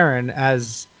Moses and Aaron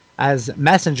as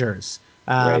messengers.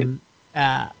 Right.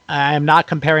 I am not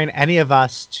comparing any of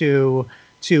us to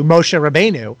Moshe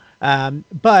Rabbeinu.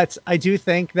 But I do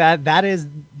think that is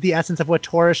the essence of what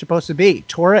Torah is supposed to be.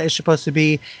 Torah is supposed to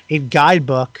be a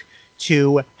guidebook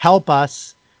to help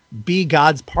us be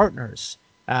God's partners,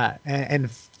 and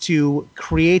to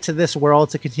create this world,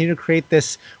 to continue to create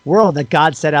this world that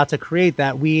God set out to create,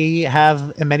 that we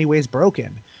have in many ways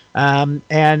broken.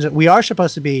 And we are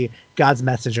supposed to be God's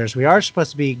messengers. We are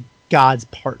supposed to be God's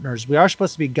partners. We are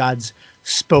supposed to be God's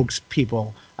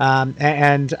spokespeople.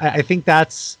 And I think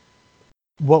that's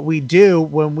what we do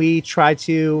when we try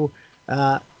to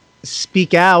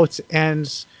speak out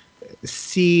and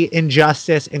see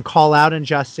injustice and call out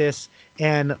injustice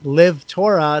and live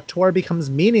Torah. Torah becomes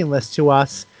meaningless to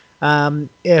us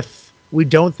if we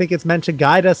don't think it's meant to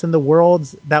guide us in the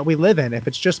worlds that we live in. If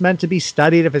it's just meant to be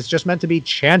studied, if it's just meant to be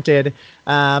chanted,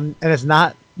 and it's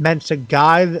not meant to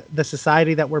guide the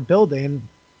society that we're building,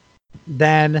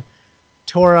 then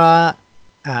Torah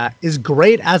is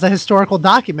great as a historical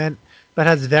document, but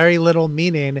has very little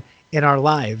meaning in our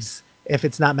lives if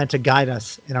it's not meant to guide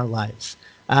us in our lives.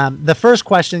 The first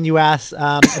question you asked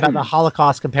about the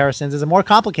Holocaust comparisons is a more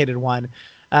complicated one.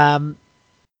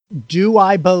 Do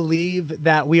I believe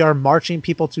that we are marching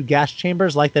people to gas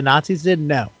chambers like the Nazis did?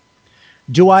 No.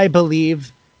 Do I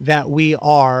believe that we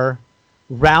are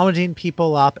rounding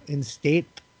people up in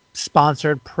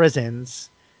state-sponsored prisons,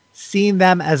 seeing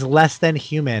them as less than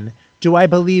human? Do I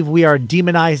believe we are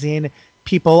demonizing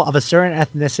people of a certain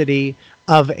ethnicity,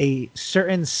 of a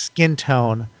certain skin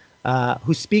tone,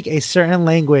 who speak a certain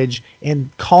language, and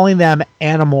calling them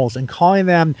animals, and calling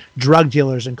them drug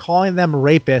dealers, and calling them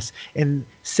rapists, and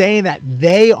saying that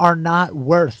they are not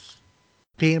worth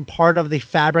being part of the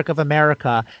fabric of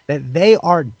America, that they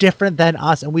are different than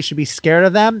us and we should be scared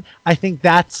of them? I think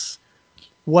that's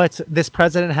what this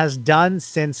president has done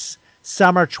since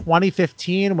summer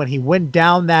 2015, when he went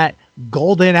down that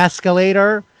golden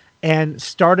escalator and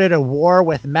started a war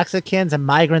with Mexicans and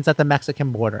migrants at the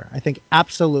Mexican border. I think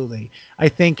absolutely. I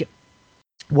think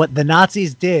what the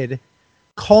Nazis did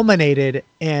culminated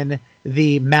in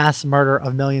the mass murder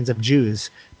of millions of Jews,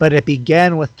 but it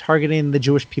began with targeting the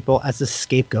Jewish people as a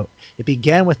scapegoat. It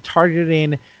began with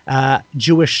targeting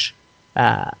Jewish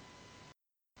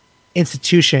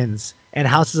institutions and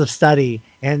houses of study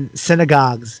and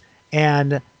synagogues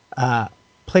and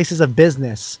places of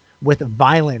business with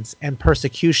violence and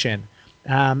persecution.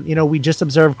 We just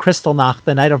observed Kristallnacht,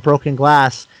 the Night of Broken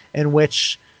Glass, in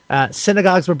which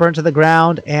synagogues were burned to the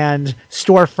ground, and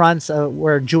storefronts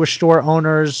where Jewish store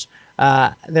owners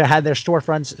they had their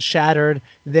storefronts shattered.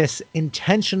 This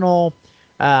intentional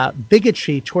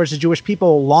bigotry towards the Jewish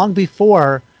people long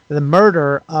before the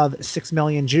murder of 6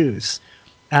 million Jews.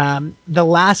 The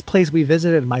last place we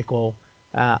visited, Michael,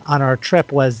 on our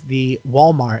trip was the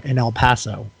Walmart in El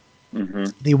Paso. Mm-hmm.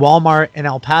 The Walmart in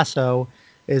El Paso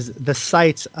is the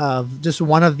site of just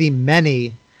one of the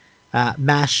many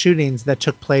mass shootings that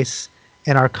took place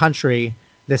in our country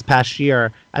this past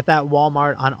year. At that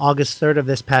Walmart on August 3rd of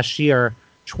this past year,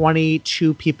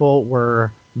 22 people were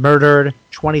murdered,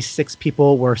 26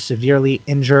 people were severely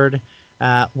injured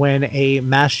when a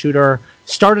mass shooter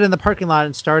started in the parking lot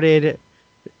and started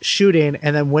shooting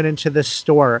and then went into the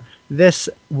store. This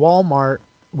Walmart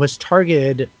was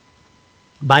targeted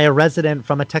by a resident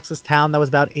from a Texas town that was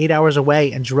about 8 hours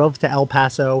away and drove to El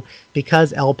Paso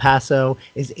because El Paso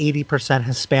is 80%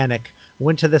 Hispanic.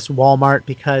 Went to this Walmart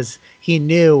because he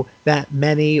knew that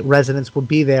many residents would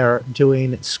be there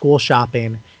doing school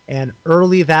shopping. And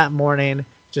early that morning,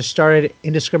 just started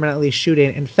indiscriminately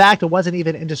shooting. In fact, it wasn't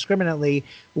even indiscriminately.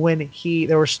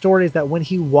 There were stories that when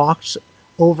he walked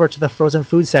over to the frozen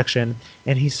food section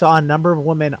and he saw a number of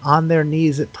women on their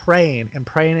knees praying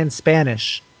in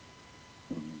Spanish,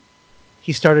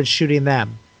 he started shooting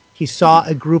them. He saw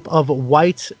a group of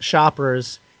white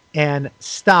shoppers and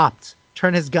stopped,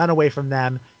 turned his gun away from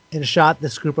them, and shot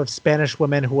this group of Spanish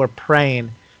women who were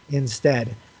praying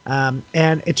instead.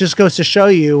 And it just goes to show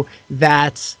you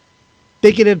that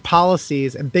bigoted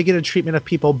policies and bigoted treatment of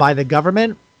people by the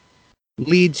government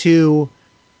lead to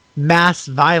mass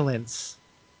violence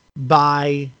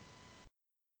by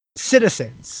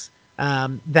citizens.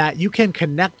 That you can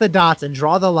connect the dots and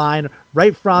draw the line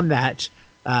right from that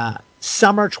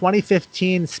summer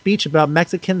 2015 speech about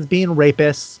Mexicans being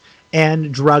rapists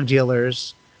and drug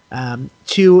dealers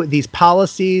to these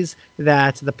policies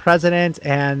that the president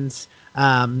and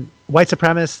white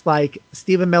supremacists like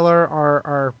Stephen Miller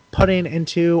are putting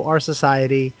into our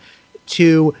society,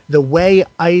 to the way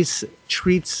ICE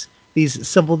treats these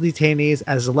civil detainees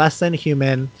as less than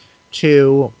human,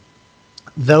 to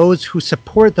those who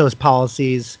support those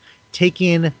policies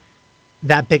taking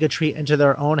that bigotry into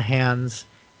their own hands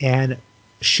and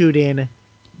shooting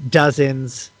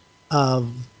dozens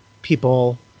of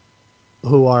people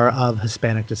who are of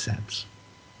Hispanic descent.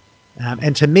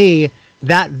 And to me,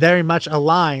 that very much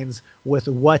aligns with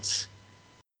what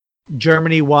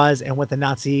Germany was and what the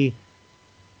Nazi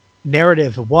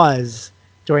narrative was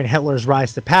during Hitler's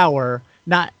rise to power.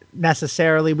 Not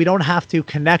necessarily, we don't have to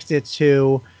connect it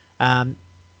to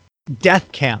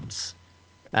death camps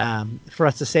for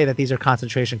us to say that these are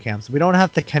concentration camps. We don't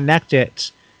have to connect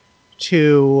it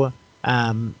to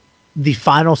the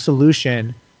final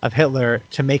solution of Hitler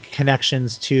to make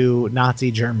connections to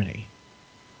Nazi Germany.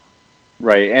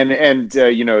 Right, and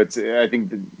it's, I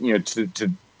think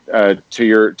to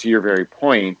your very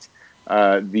point,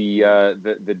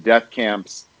 the death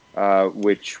camps,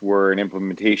 which were an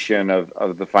implementation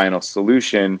of the final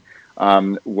solution,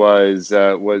 was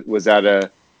at a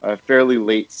fairly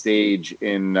late stage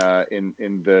in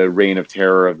the reign of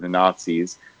terror of the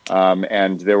Nazis,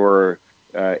 and there were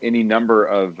any number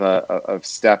of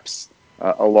steps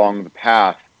along the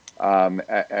path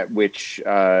at which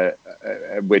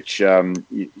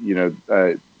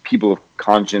people of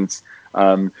conscience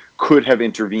could have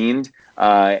intervened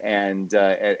and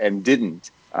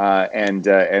didn't, and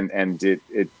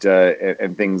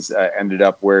things ended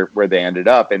up where they ended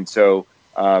up, and so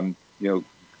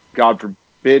God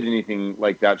forbid anything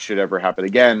like that should ever happen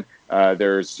again.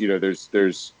 There's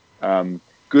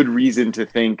good reason to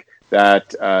think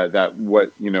that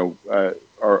what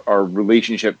our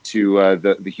relationship to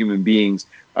the human beings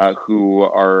who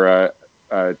are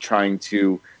trying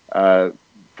to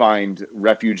find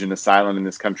refuge and asylum in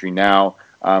this country now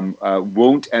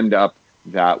won't end up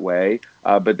that way.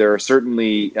 But there are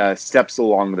certainly steps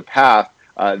along the path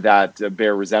that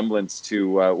bear resemblance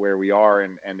to where we are,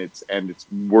 and it's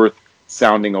worth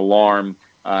sounding alarm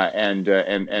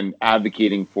and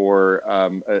advocating for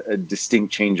a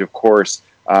distinct change of course,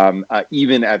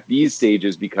 even at these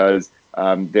stages, because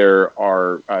there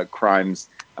are crimes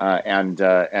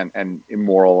and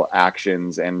immoral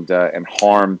actions and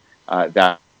harm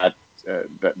that's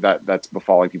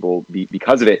befalling people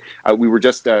because of it. We were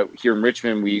just here in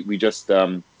Richmond. We just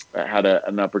had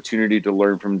an opportunity to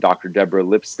learn from Dr. Deborah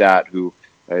Lipstadt, who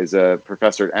is a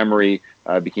professor at Emory,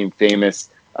 became famous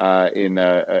in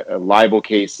a libel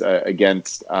case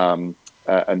against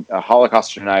a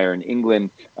Holocaust denier in England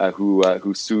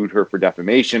who sued her for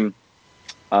defamation.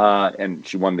 And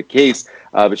she won the case,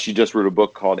 but she just wrote a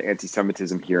book called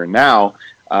Anti-Semitism Here and Now,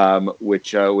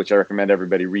 which I recommend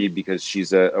everybody read, because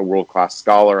she's a world-class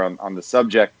scholar on the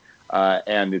subject,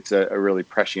 and it's a really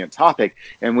prescient topic.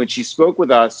 And when she spoke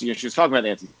with us, she was talking about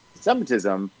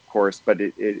anti-Semitism, of course, but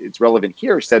it's relevant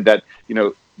here. Said that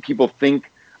people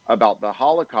think about the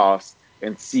Holocaust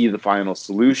and see the final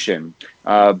solution,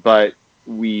 but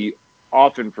we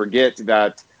often forget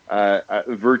that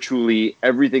virtually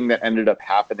everything that ended up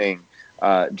happening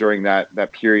during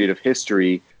that period of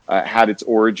history had its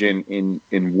origin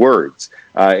in words,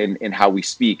 in how we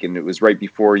speak. And it was right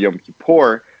before Yom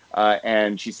Kippur.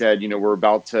 And she said, we're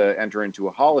about to enter into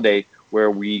a holiday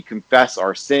where we confess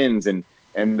our sins. And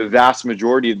the vast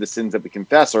majority of the sins that we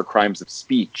confess are crimes of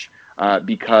speech,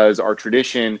 because our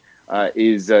tradition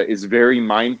is very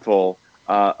mindful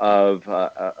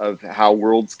of how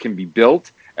worlds can be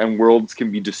built and worlds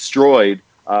can be destroyed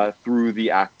through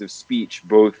the act of speech,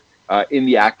 both in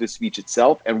the act of speech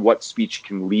itself and what speech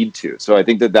can lead to. So I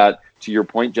think that to your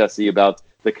point, Jesse, about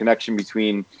the connection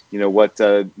between what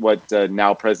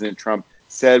now President Trump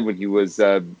said when he was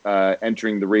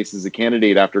entering the race as a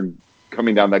candidate after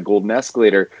coming down that golden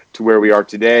escalator to where we are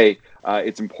today,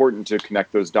 it's important to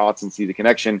connect those dots and see the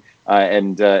connection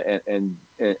and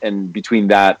between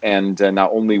that and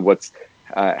not only what's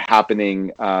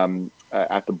happening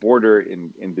at the border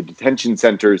in the detention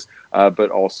centers, but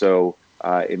also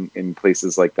in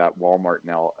places like that Walmart in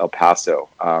El Paso.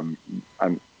 I'm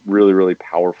really, really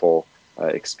powerful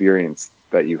experience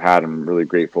that you had. I'm really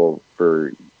grateful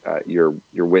for your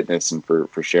witness and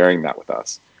for sharing that with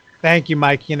us. Thank you,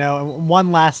 Mike.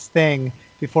 One last thing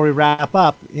before we wrap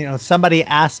up, somebody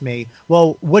asked me,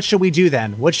 well, what should we do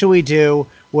then? What should we do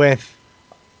with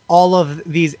all of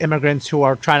these immigrants who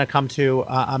are trying to come to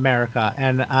America?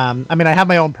 And I have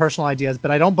my own personal ideas,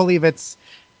 but I don't believe it's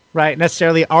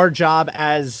necessarily our job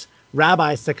as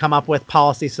rabbis to come up with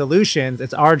policy solutions.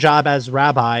 It's our job as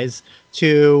rabbis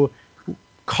to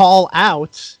call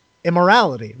out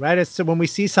immorality, right? It's when we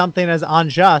see something as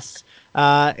unjust,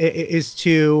 is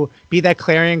to be that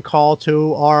clarion call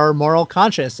to our moral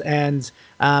conscience. And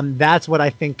that's what I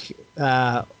think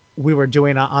we were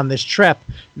doing on this trip,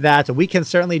 that we can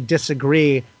certainly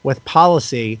disagree with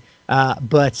policy,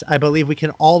 but I believe we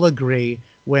can all agree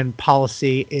when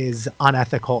policy is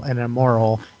unethical and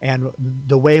immoral, and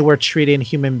the way we're treating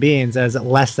human beings as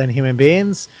less than human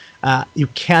beings, you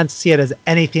can't see it as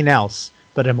anything else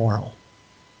but immoral.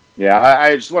 Yeah,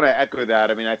 I just want to echo that.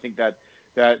 I think that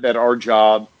our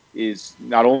job is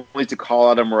not only to call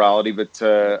out immorality, but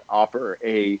to offer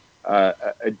a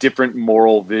different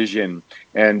moral vision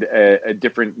and a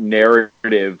different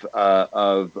narrative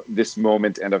of this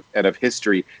moment and of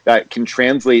history that can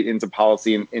translate into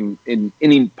policy in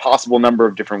any possible number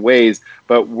of different ways.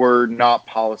 But we're not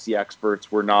policy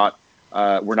experts. We're not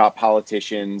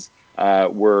politicians.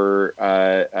 We're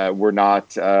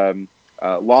not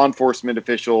law enforcement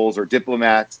officials or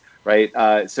diplomats,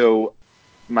 right? So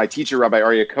my teacher, Rabbi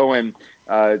Aryeh Cohen,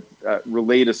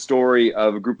 relayed a story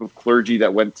of a group of clergy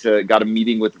that got a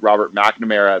meeting with Robert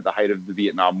McNamara at the height of the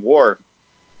Vietnam War,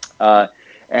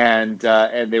 and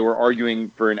they were arguing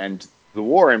for an end to the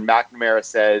war. And McNamara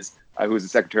says, who was the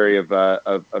Secretary of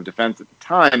Defense at the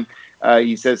time,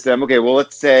 he says to them, "Okay, well,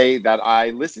 let's say that I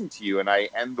listen to you and I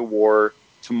end the war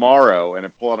tomorrow and I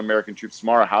pull out American troops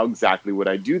tomorrow. How exactly would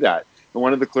I do that?" And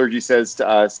one of the clergy says to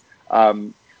us,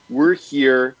 "We're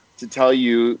here to tell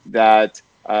you that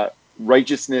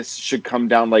righteousness should come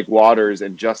down like waters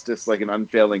and justice like an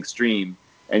unfailing stream.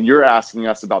 And you're asking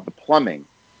us about the plumbing.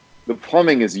 The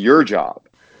plumbing is your job."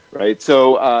 Right.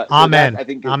 So, amen. So I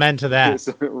think amen to that.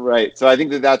 Right. So I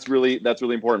think that's really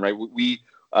important. Right.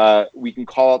 We can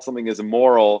call out something as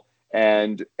immoral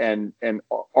and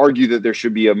argue that there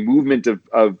should be a movement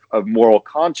of moral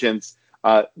conscience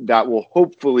that will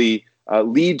hopefully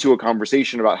lead to a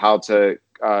conversation about how to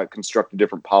construct a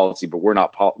different policy, but we're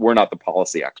not the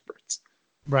policy experts.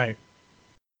 Right.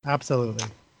 Absolutely.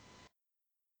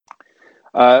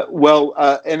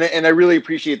 And I really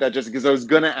appreciate that, just because I was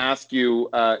going to ask you,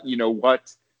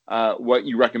 what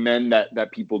you recommend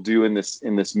that people do in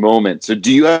this moment. So,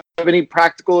 do you have any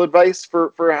practical advice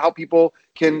for how people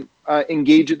can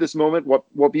engage at this moment?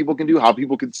 What people can do, how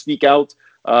people can speak out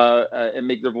and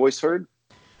make their voice heard?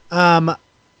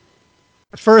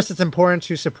 First, it's important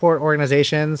to support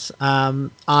organizations.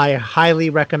 I highly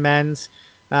recommend,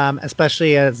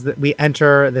 especially as we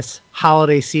enter this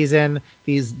holiday season,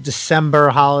 these December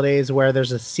holidays where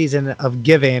there's a season of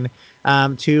giving,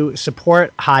 to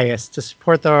support HIAS, to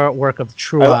support the work of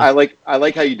Trua. I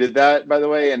like how you did that, by the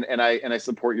way, and I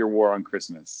support your war on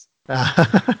Christmas. But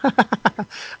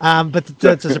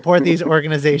to support these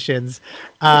organizations,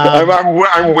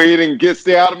 I'm waiting.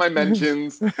 Stay out of my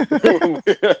mentions.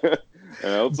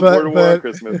 Let's support a war on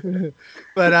Christmas.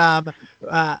 But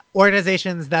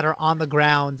organizations that are on the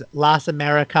ground, Las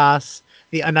Americas,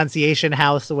 the Annunciation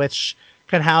House, which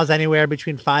can house anywhere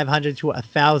between 500 to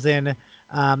 1,000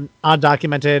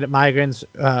 undocumented migrants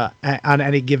on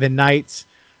any given night.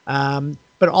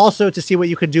 But also to see what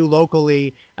you could do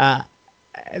locally.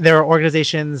 There are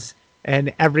organizations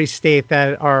in every state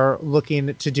that are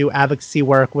looking to do advocacy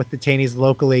work with detainees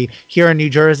locally. Here in New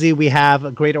Jersey, we have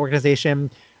a great organization,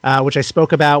 which I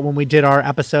spoke about when we did our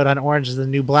episode on Orange is the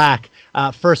New Black,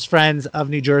 First Friends of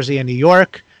New Jersey and New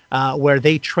York, where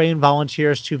they train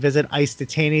volunteers to visit ICE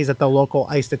detainees at the local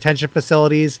ICE detention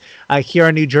facilities. Here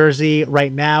in New Jersey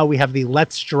right now, we have the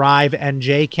Let's Drive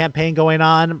NJ campaign going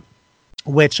on,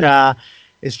 which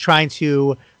is trying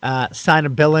to sign a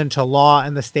bill into law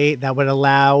in the state that would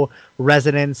allow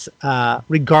residents,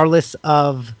 regardless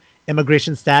of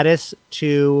immigration status,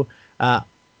 to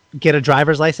get a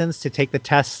driver's license, to take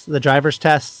the driver's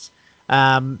tests,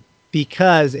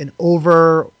 because an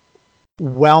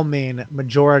overwhelming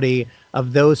majority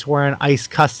of those who are in ICE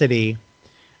custody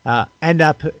end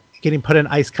up getting put in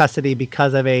ICE custody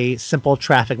because of a simple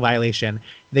traffic violation.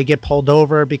 They get pulled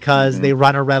over because they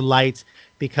run a red light,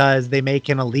 because they make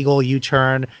an illegal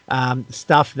U-turn,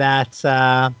 stuff that,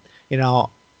 I'll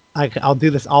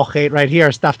do this all hate right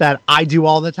here, stuff that I do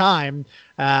all the time,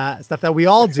 stuff that we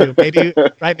all do. Maybe,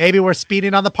 right? Maybe we're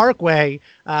speeding on the parkway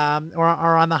or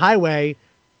on the highway,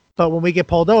 but when we get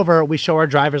pulled over, we show our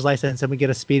driver's license and we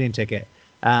get a speeding ticket.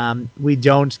 We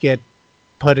don't get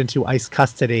put into ICE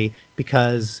custody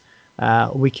because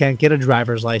we can't get a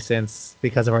driver's license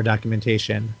because of our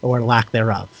documentation or lack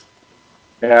thereof.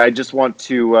 Yeah, I just want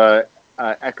to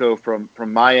echo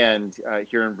from my end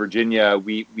here in Virginia.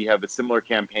 We have a similar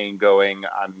campaign going.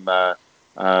 I'm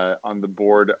on the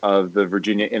board of the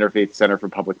Virginia Interfaith Center for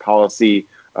Public Policy,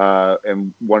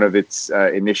 and one of its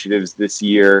initiatives this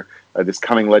year, this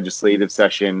coming legislative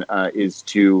session, is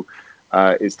to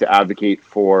advocate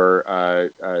for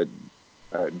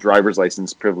driver's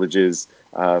license privileges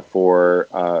for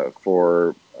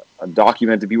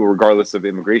undocumented people, regardless of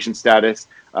immigration status,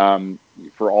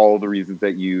 for all the reasons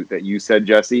that you said,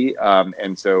 Jesse.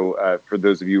 And so, for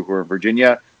those of you who are in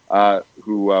Virginia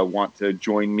who want to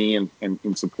join me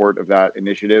in support of that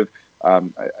initiative, I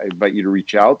invite you to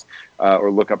reach out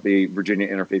or look up the Virginia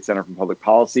Interfaith Center for Public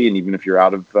Policy. And even if you're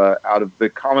out of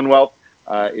the Commonwealth,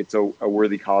 it's a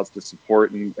worthy cause to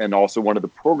support. And also one of the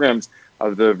programs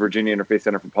of the Virginia Interfaith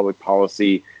Center for Public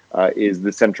Policy is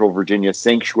the Central Virginia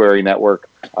Sanctuary Network,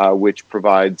 which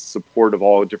provides support of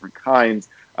all different kinds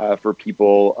for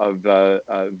people of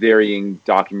varying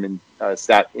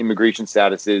immigration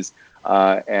statuses,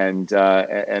 and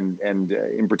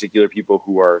in particular people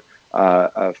who are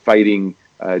fighting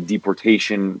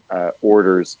deportation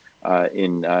orders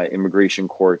in immigration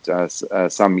court.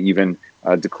 Some even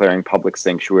declaring public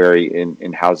sanctuary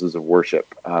in houses of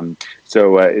worship.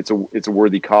 So it's a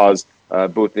worthy cause.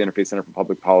 Both the Interfaith Center for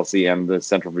Public Policy and the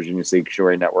Central Virginia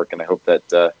Sanctuary Network, and I hope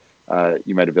that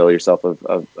you might avail yourself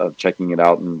of checking it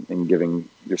out and giving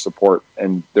your support.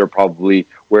 And there are probably,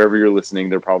 wherever you're listening,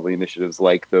 there are probably initiatives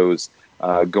like those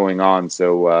going on.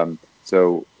 So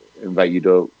invite you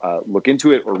to look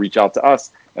into it or reach out to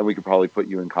us, and we could probably put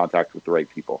you in contact with the right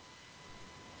people.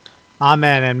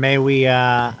 Amen. And may we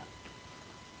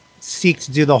seek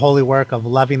to do the holy work of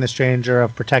loving the stranger,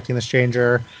 of protecting the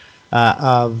stranger,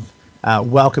 of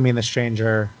welcoming the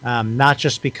stranger, not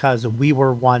just because we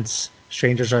were once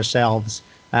strangers ourselves,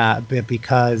 but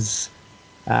because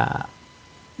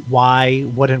why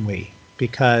wouldn't we?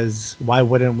 Because why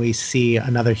wouldn't we see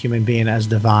another human being as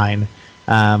divine?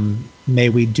 May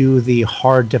we do the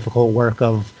hard, difficult work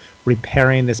of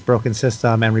repairing this broken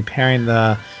system and repairing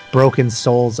the broken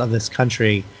souls of this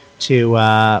country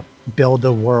to build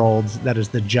a world that is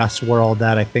the just world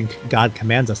that I think God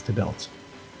commands us to build.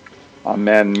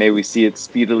 Amen. May we see it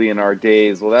speedily in our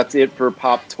days. Well, that's it for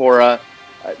Pop Torah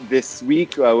this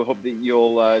week. We hope that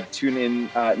you'll tune in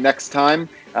next time.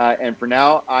 And for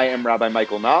now, I am Rabbi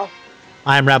Michael Knopf.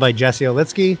 I am Rabbi Jesse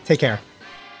Olitsky. Take care.